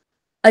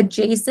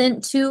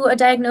adjacent to a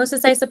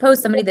diagnosis, I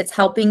suppose, somebody that's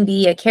helping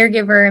be a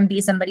caregiver and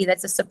be somebody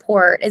that's a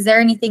support, is there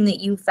anything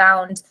that you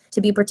found to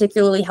be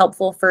particularly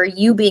helpful for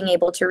you being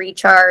able to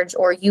recharge,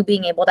 or you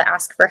being able to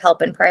ask for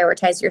help and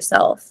prioritize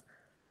yourself?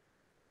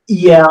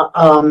 Yeah,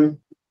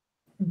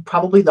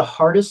 probably the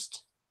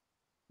hardest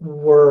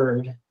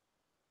word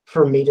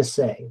for me to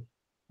say,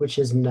 which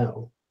is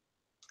no.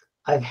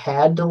 I've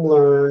had to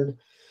learn.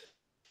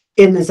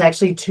 And there's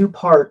actually two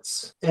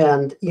parts,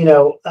 and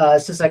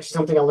this is actually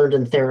something I learned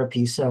in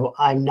therapy, so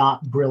I'm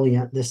not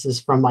brilliant. This is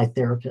from my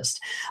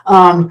therapist,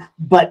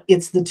 but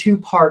it's the two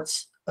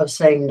parts of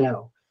saying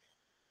no.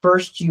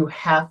 First, you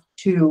have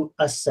to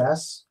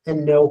assess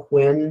and know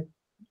when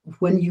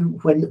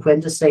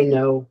to say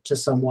no to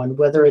someone,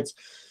 whether it's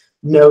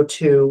no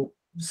to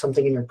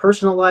something in your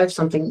personal life,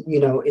 something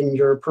in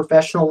your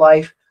professional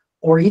life,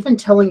 or even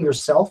telling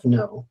yourself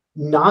no.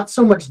 Not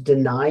so much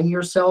denying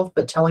yourself,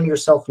 but telling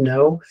yourself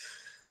no.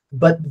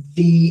 But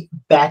the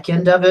back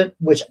end of it,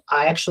 which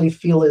I actually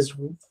feel is,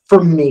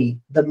 for me,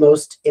 the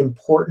most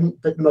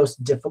important but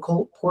most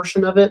difficult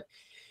portion of it,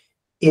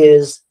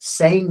 is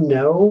saying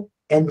no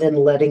and then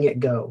letting it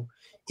go.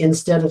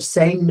 Instead of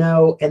saying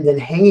no and then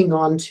hanging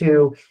on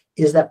to,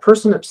 is that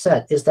person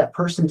upset? Is that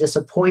person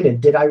disappointed?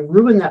 Did I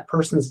ruin that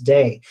person's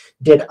day?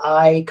 Did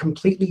I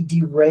completely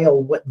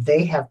derail what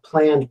they have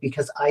planned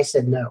because I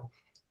said no?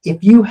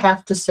 If you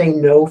have to say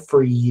no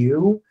for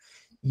you,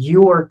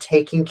 you are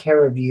taking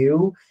care of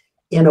you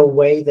in a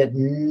way that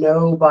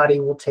nobody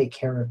will take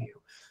care of you.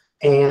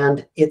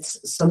 And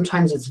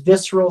sometimes it's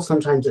visceral,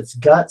 sometimes it's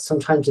gut,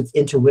 sometimes it's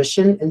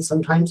intuition, and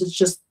sometimes it's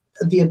just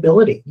the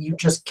ability. You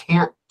just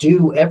can't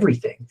do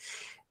everything.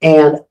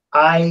 And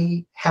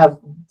I have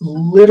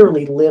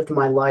literally lived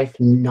my life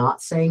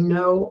not saying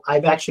no.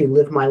 I've actually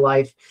lived my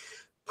life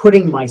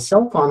putting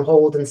myself on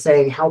hold and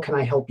saying, how can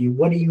I help you?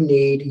 What do you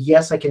need?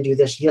 Yes, I can do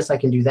this. Yes, I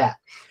can do that.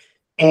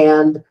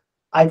 And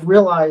I've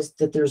realized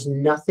that there's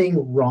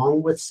nothing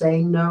wrong with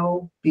saying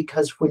no,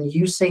 because when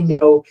you say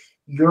no,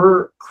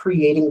 you're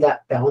creating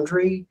that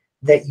boundary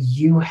that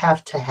you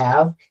have to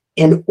have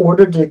in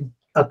order to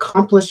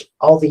accomplish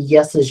all the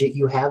yeses that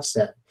you have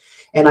said.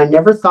 And I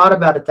never thought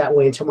about it that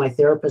way until my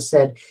therapist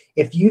said,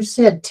 if you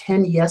said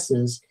 10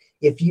 yeses,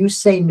 if you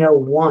say no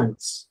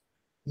once,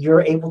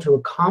 you're able to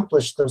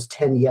accomplish those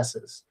 10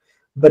 yeses.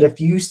 But if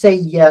you say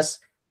yes,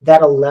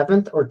 that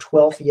 11th or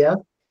 12th yes,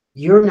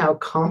 you're now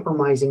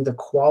compromising the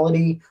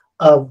quality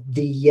of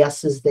the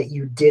yeses that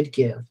you did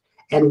give.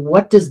 And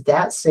what does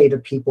that say to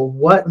people?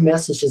 What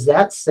message does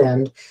that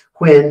send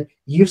when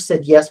you've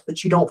said yes,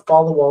 but you don't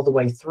follow all the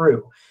way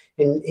through?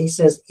 And he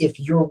says,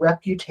 if your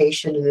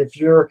reputation and if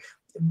your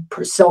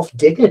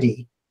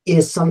self-dignity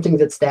is something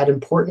that's that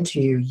important to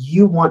you,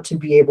 you want to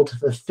be able to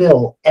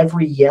fulfill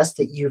every yes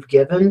that you've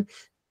given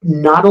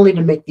not only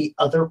to make the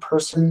other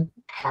person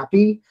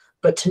happy,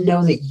 but to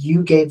know that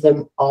you gave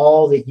them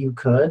all that you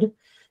could.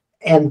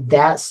 And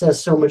that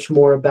says so much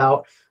more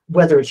about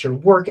whether it's your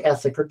work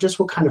ethic or just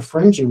what kind of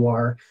friends you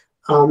are.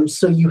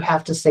 So you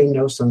have to say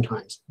no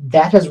sometimes.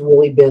 That has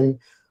really been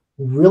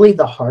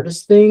the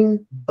hardest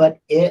thing, but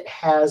it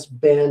has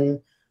been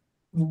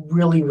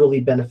really, really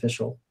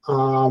beneficial,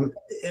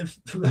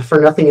 for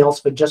nothing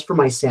else, but just for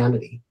my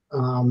sanity.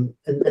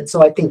 And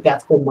so I think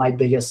that's been my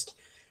biggest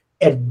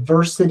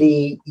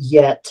adversity,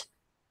 yet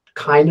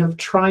kind of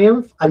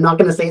triumph. I'm not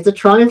going to say it's a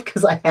triumph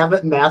because I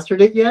haven't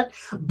mastered it yet,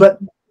 but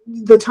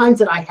the times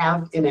that I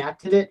have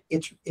enacted it,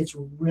 it's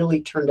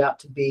really turned out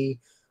to be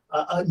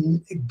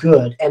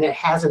good, and it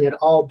hasn't at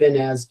all been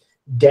as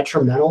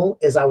detrimental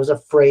as I was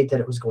afraid that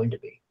it was going to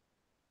be.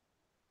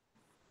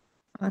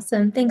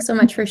 Awesome. Thanks so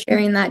much for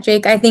sharing that,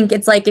 Jake. I think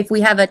it's like if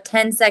we have a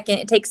 10-second,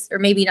 it takes, or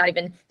maybe not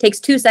even, takes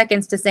 2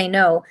 seconds to say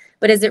no,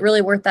 but is it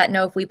really worth that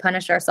no if we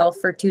punish ourselves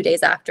for 2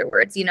 days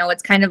afterwards? You know,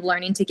 it's kind of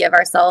learning to give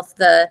ourselves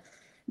the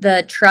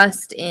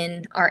trust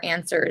in our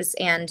answers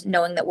and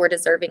knowing that we're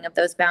deserving of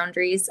those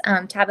boundaries.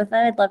 Tabitha,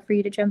 I'd love for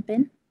you to jump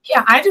in.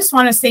 Yeah, I just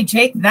want to say,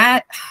 Jake,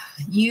 that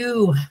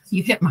you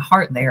hit my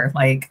heart there.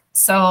 Like,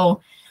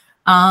 so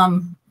I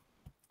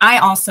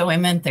also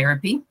am in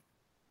therapy.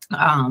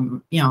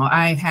 You know,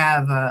 I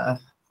have a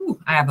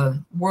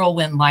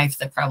whirlwind life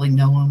that probably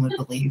no one would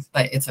believe,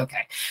 but it's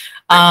okay.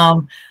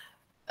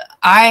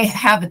 I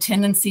have a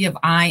tendency of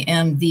I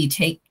am the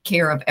take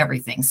care of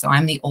everything. So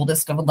I'm the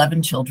oldest of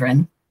 11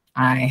 children.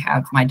 I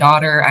have my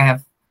daughter. I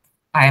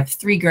have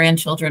 3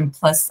 grandchildren,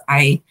 plus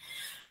I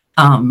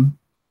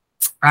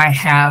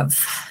have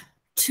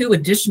 2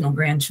 additional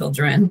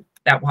grandchildren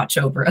that watch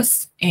over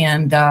us.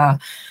 And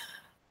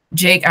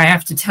Jake, I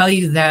have to tell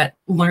you that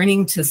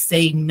learning to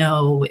say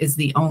no is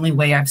the only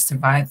way I've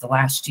survived the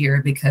last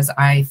year, because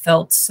I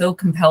felt so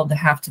compelled to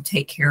have to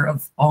take care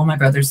of all my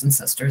brothers and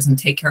sisters and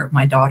take care of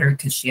my daughter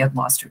because she had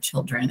lost her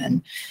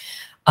children.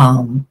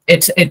 And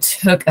it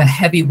took a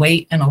heavy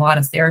weight and a lot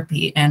of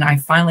therapy. And I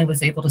finally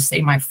was able to say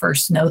my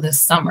first no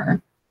this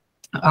summer.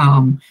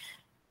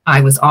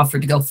 I was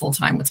offered to go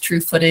full-time with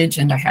True Footage,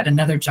 and I had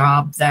another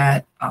job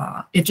that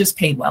it just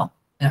paid well.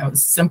 And it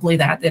was simply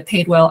that it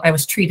paid well. I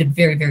was treated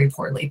very, very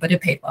poorly, but it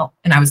paid well,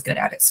 and I was good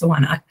at it. So why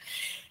not?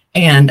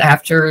 And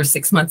after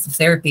 6 months of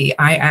therapy,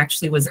 I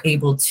actually was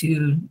able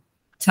to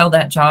tell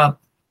that job,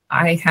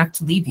 I have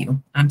to leave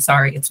you. I'm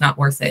sorry, it's not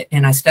worth it.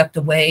 And I stepped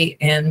away,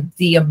 and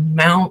the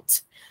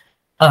amount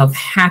of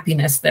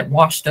happiness that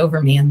washed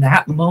over me in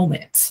that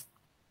moment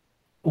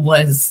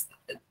was,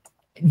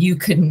 you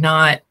could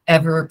not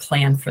ever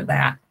plan for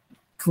that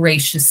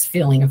gracious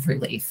feeling of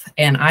relief.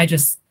 And I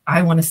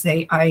want to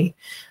say, I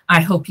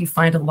hope you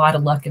find a lot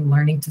of luck in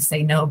learning to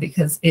say no,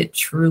 because it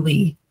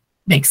truly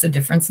makes a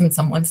difference in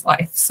someone's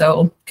life.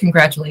 So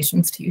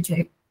congratulations to you,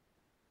 Jake.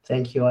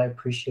 Thank you. I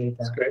appreciate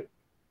that. That's great.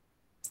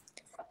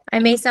 I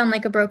may sound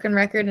like a broken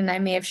record, and I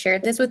may have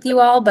shared this with you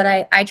all, but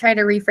I try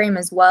to reframe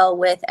as well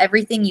with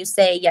everything you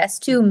say yes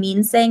to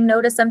means saying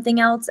no to something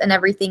else, and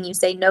everything you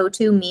say no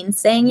to means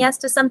saying yes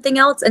to something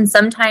else. And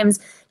sometimes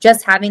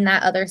just having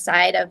that other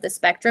side of the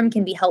spectrum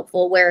can be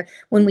helpful, where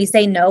when we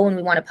say no and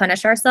we want to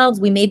punish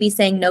ourselves, we may be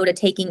saying no to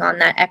taking on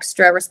that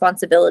extra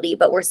responsibility,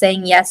 but we're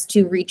saying yes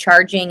to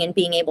recharging and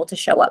being able to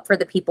show up for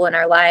the people in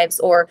our lives.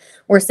 Or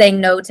we're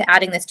saying no to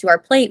adding this to our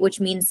plate, which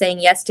means saying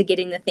yes to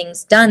getting the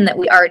things done that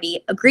we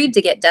already agreed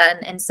to get done.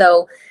 And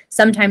so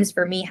sometimes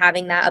for me,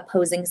 having that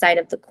opposing side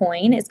of the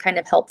coin is kind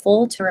of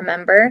helpful to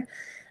remember.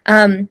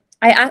 I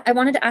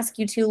wanted to ask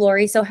you too,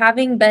 Lori, so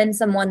having been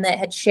someone that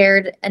had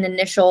shared an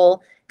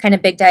initial kind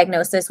of big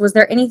diagnosis, was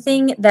there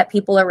anything that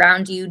people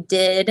around you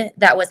did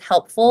that was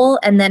helpful?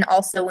 And then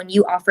also when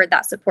you offered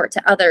that support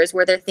to others,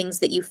 were there things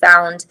that you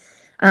found,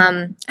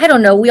 I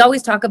don't know, we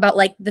always talk about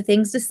like the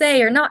things to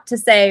say or not to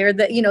say, or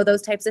the, you know,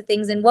 those types of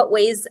things. In what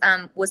ways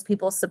was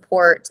people's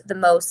support the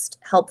most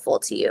helpful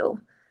to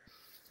you?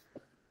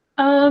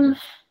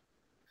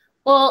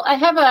 Well, I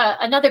have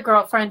another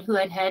girlfriend who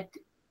had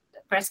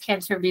breast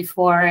cancer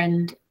before,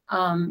 and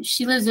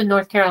she lives in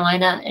North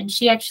Carolina, and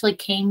she actually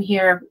came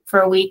here for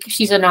a week.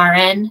 She's an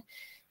RN,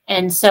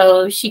 and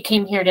so she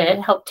came here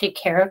to help take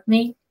care of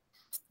me.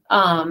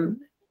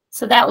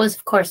 So that was,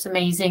 of course,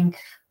 amazing.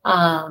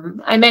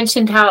 I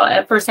mentioned how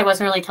at first I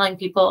wasn't really telling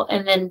people,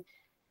 and then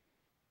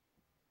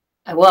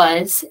I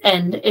was,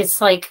 and it's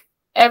like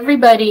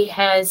everybody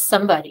has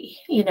somebody,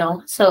 you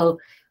know. So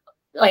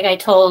like I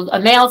told a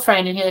male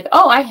friend, and he's like,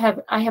 "Oh, I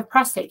have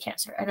prostate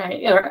cancer," and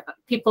or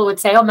people would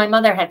say, "Oh, my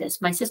mother had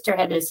this, my sister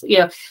had this," you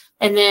know.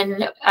 And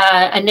then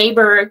a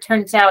neighbor,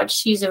 turns out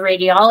she's a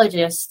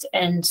radiologist,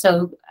 and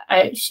so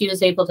she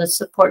was able to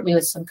support me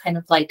with some kind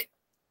of like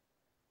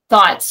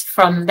thoughts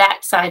from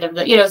that side of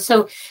the, you know.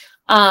 So,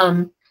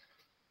 so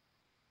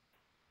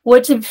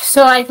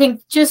I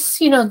think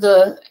just, you know,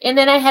 and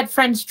then I had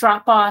friends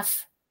drop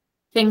off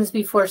things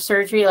before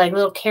surgery, like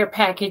little care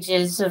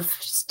packages of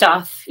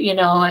stuff, you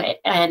know,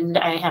 and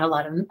I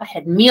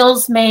had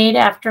meals made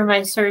after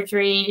my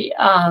surgery.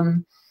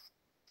 And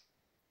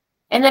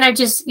then I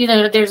just, you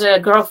know, there's a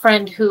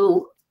girlfriend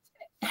who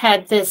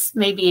had this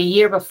maybe a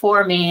year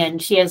before me,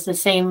 and she has the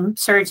same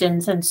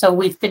surgeons. And so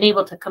we've been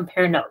able to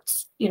compare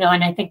notes,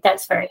 and I think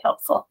that's very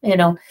helpful,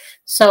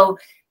 So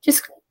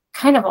just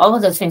kind of all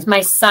of those things.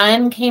 My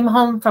son came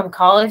home from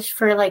college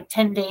for like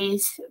 10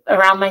 days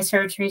around my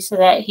surgery so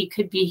that he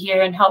could be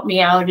here and help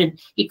me out. And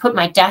he put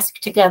my desk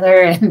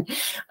together and,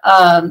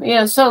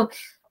 so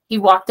he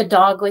walked the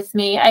dog with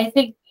me. I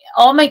think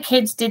all my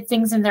kids did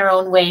things in their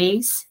own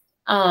ways.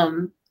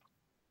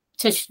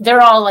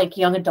 They're all like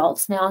young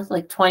adults now,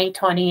 like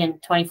 20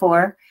 and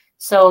 24.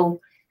 So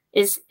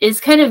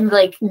it's kind of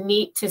like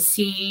neat to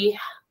see.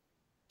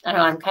 I don't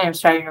know, I'm kind of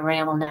starting to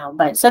ramble now,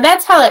 but so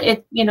that's how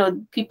it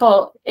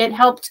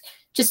helped,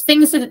 just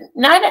things that,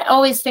 not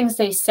always things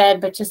they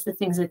said, but just the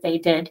things that they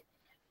did.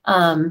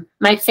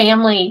 My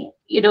family,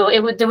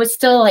 there was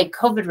still like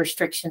COVID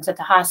restrictions at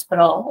the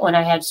hospital when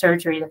I had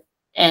surgery,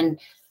 and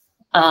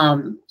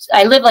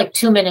I live like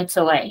 2 minutes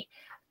away,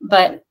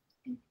 but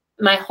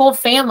my whole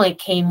family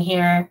came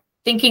here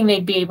thinking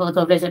they'd be able to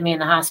go visit me in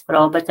the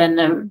hospital, but then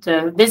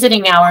the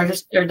visiting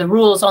hours or the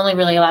rules only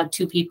really allowed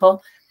 2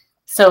 people.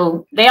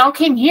 So they all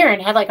came here and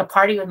had like a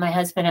party with my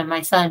husband and my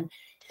son.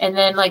 And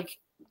then like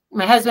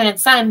my husband and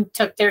son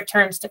took their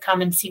turns to come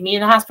and see me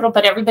in the hospital,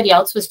 but everybody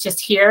else was just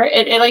here.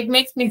 It like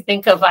makes me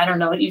think of, I don't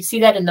know, you see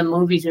that in the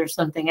movies or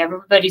something.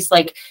 Everybody's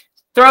like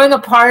throwing a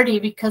party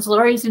because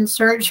Lori's in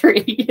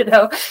surgery,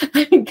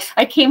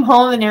 I came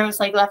home and there was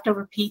like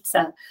leftover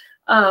pizza.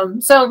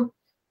 So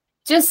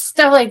just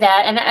stuff like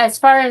that. And as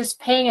far as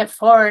paying it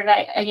forward,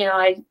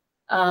 I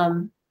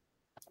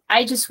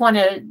just want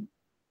to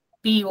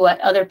be what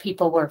other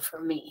people were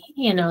for me,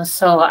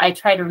 so I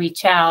try to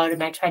reach out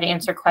and I try to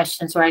answer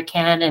questions where I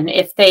can. And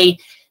if they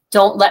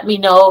don't let me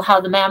know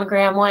how the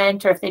mammogram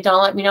went, or if they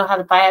don't let me know how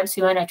the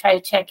biopsy went, I try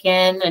to check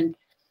in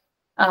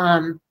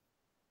and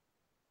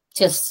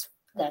just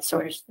that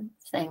sort of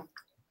thing.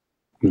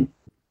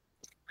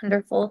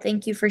 Wonderful.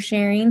 Thank you for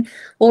sharing.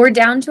 Well, we're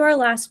down to our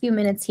last few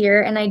minutes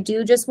here, and I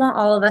do just want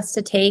all of us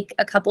to take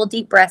a couple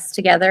deep breaths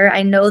together.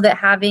 I know that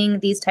having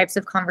these types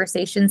of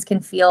conversations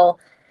can feel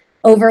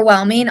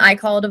overwhelming. I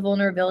call it a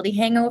vulnerability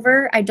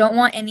hangover. I don't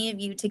want any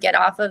of you to get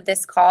off of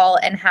this call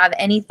and have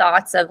any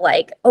thoughts of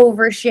like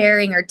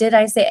oversharing or did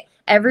I say.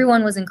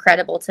 Everyone was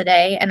incredible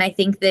today. And I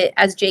think that,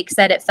 as Jake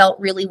said, it felt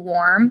really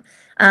warm.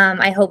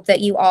 I hope that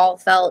you all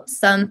felt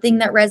something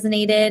that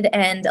resonated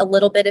and a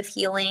little bit of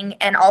healing,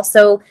 and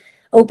also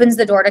opens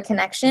the door to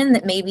connection,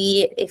 that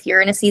maybe if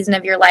you're in a season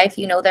of your life,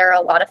 there are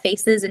a lot of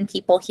faces and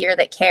people here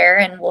that care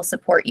and will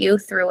support you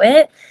through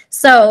it.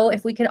 So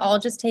if we could all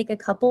just take a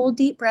couple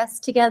deep breaths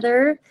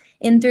together,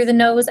 in through the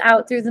nose,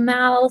 out through the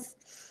mouth.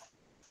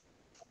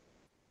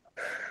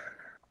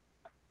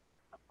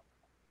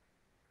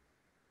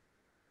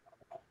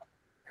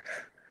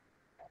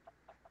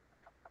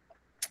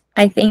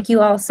 I thank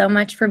you all so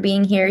much for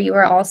being here. You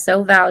are all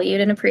so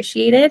valued and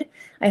appreciated.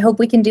 I hope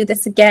we can do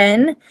this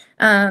again.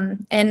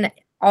 And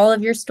all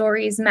of your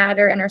stories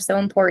matter and are so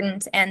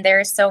important. And there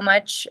is so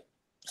much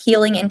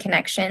healing and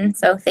connection.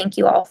 So thank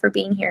you all for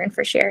being here and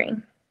for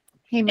sharing.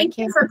 Hey, Thank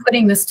you for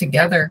putting this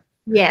together.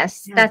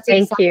 Yes, that's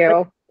Thank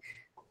you.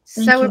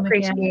 So you,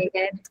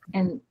 appreciated.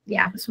 And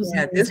This was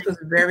this was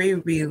very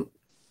real.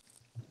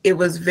 It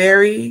was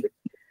very,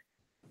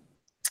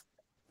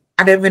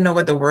 I don't even know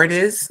what the word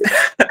is.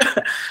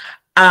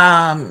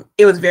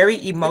 It was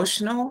very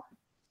emotional.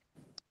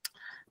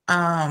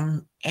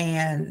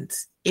 And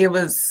it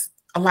was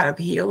a lot of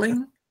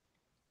healing.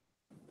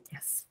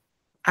 Yes.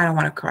 I don't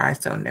want to cry,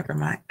 so never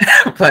mind.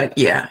 But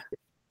yeah,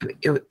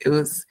 it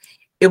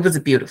was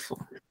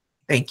beautiful.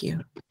 Thank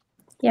you.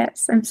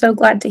 Yes, I'm so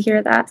glad to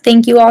hear that.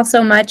 Thank you all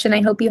so much. And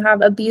I hope you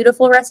have a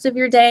beautiful rest of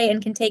your day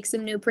and can take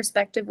some new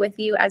perspective with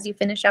you as you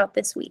finish out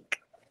this week.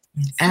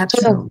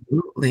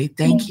 Absolutely.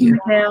 Thank you.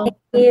 Thank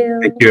you.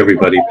 Thank you,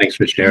 everybody. Thanks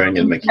for sharing,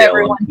 and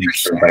Michaela,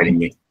 thanks for inviting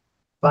me.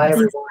 Bye,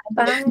 everyone.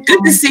 Bye.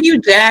 Good to see you,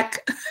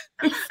 Jack.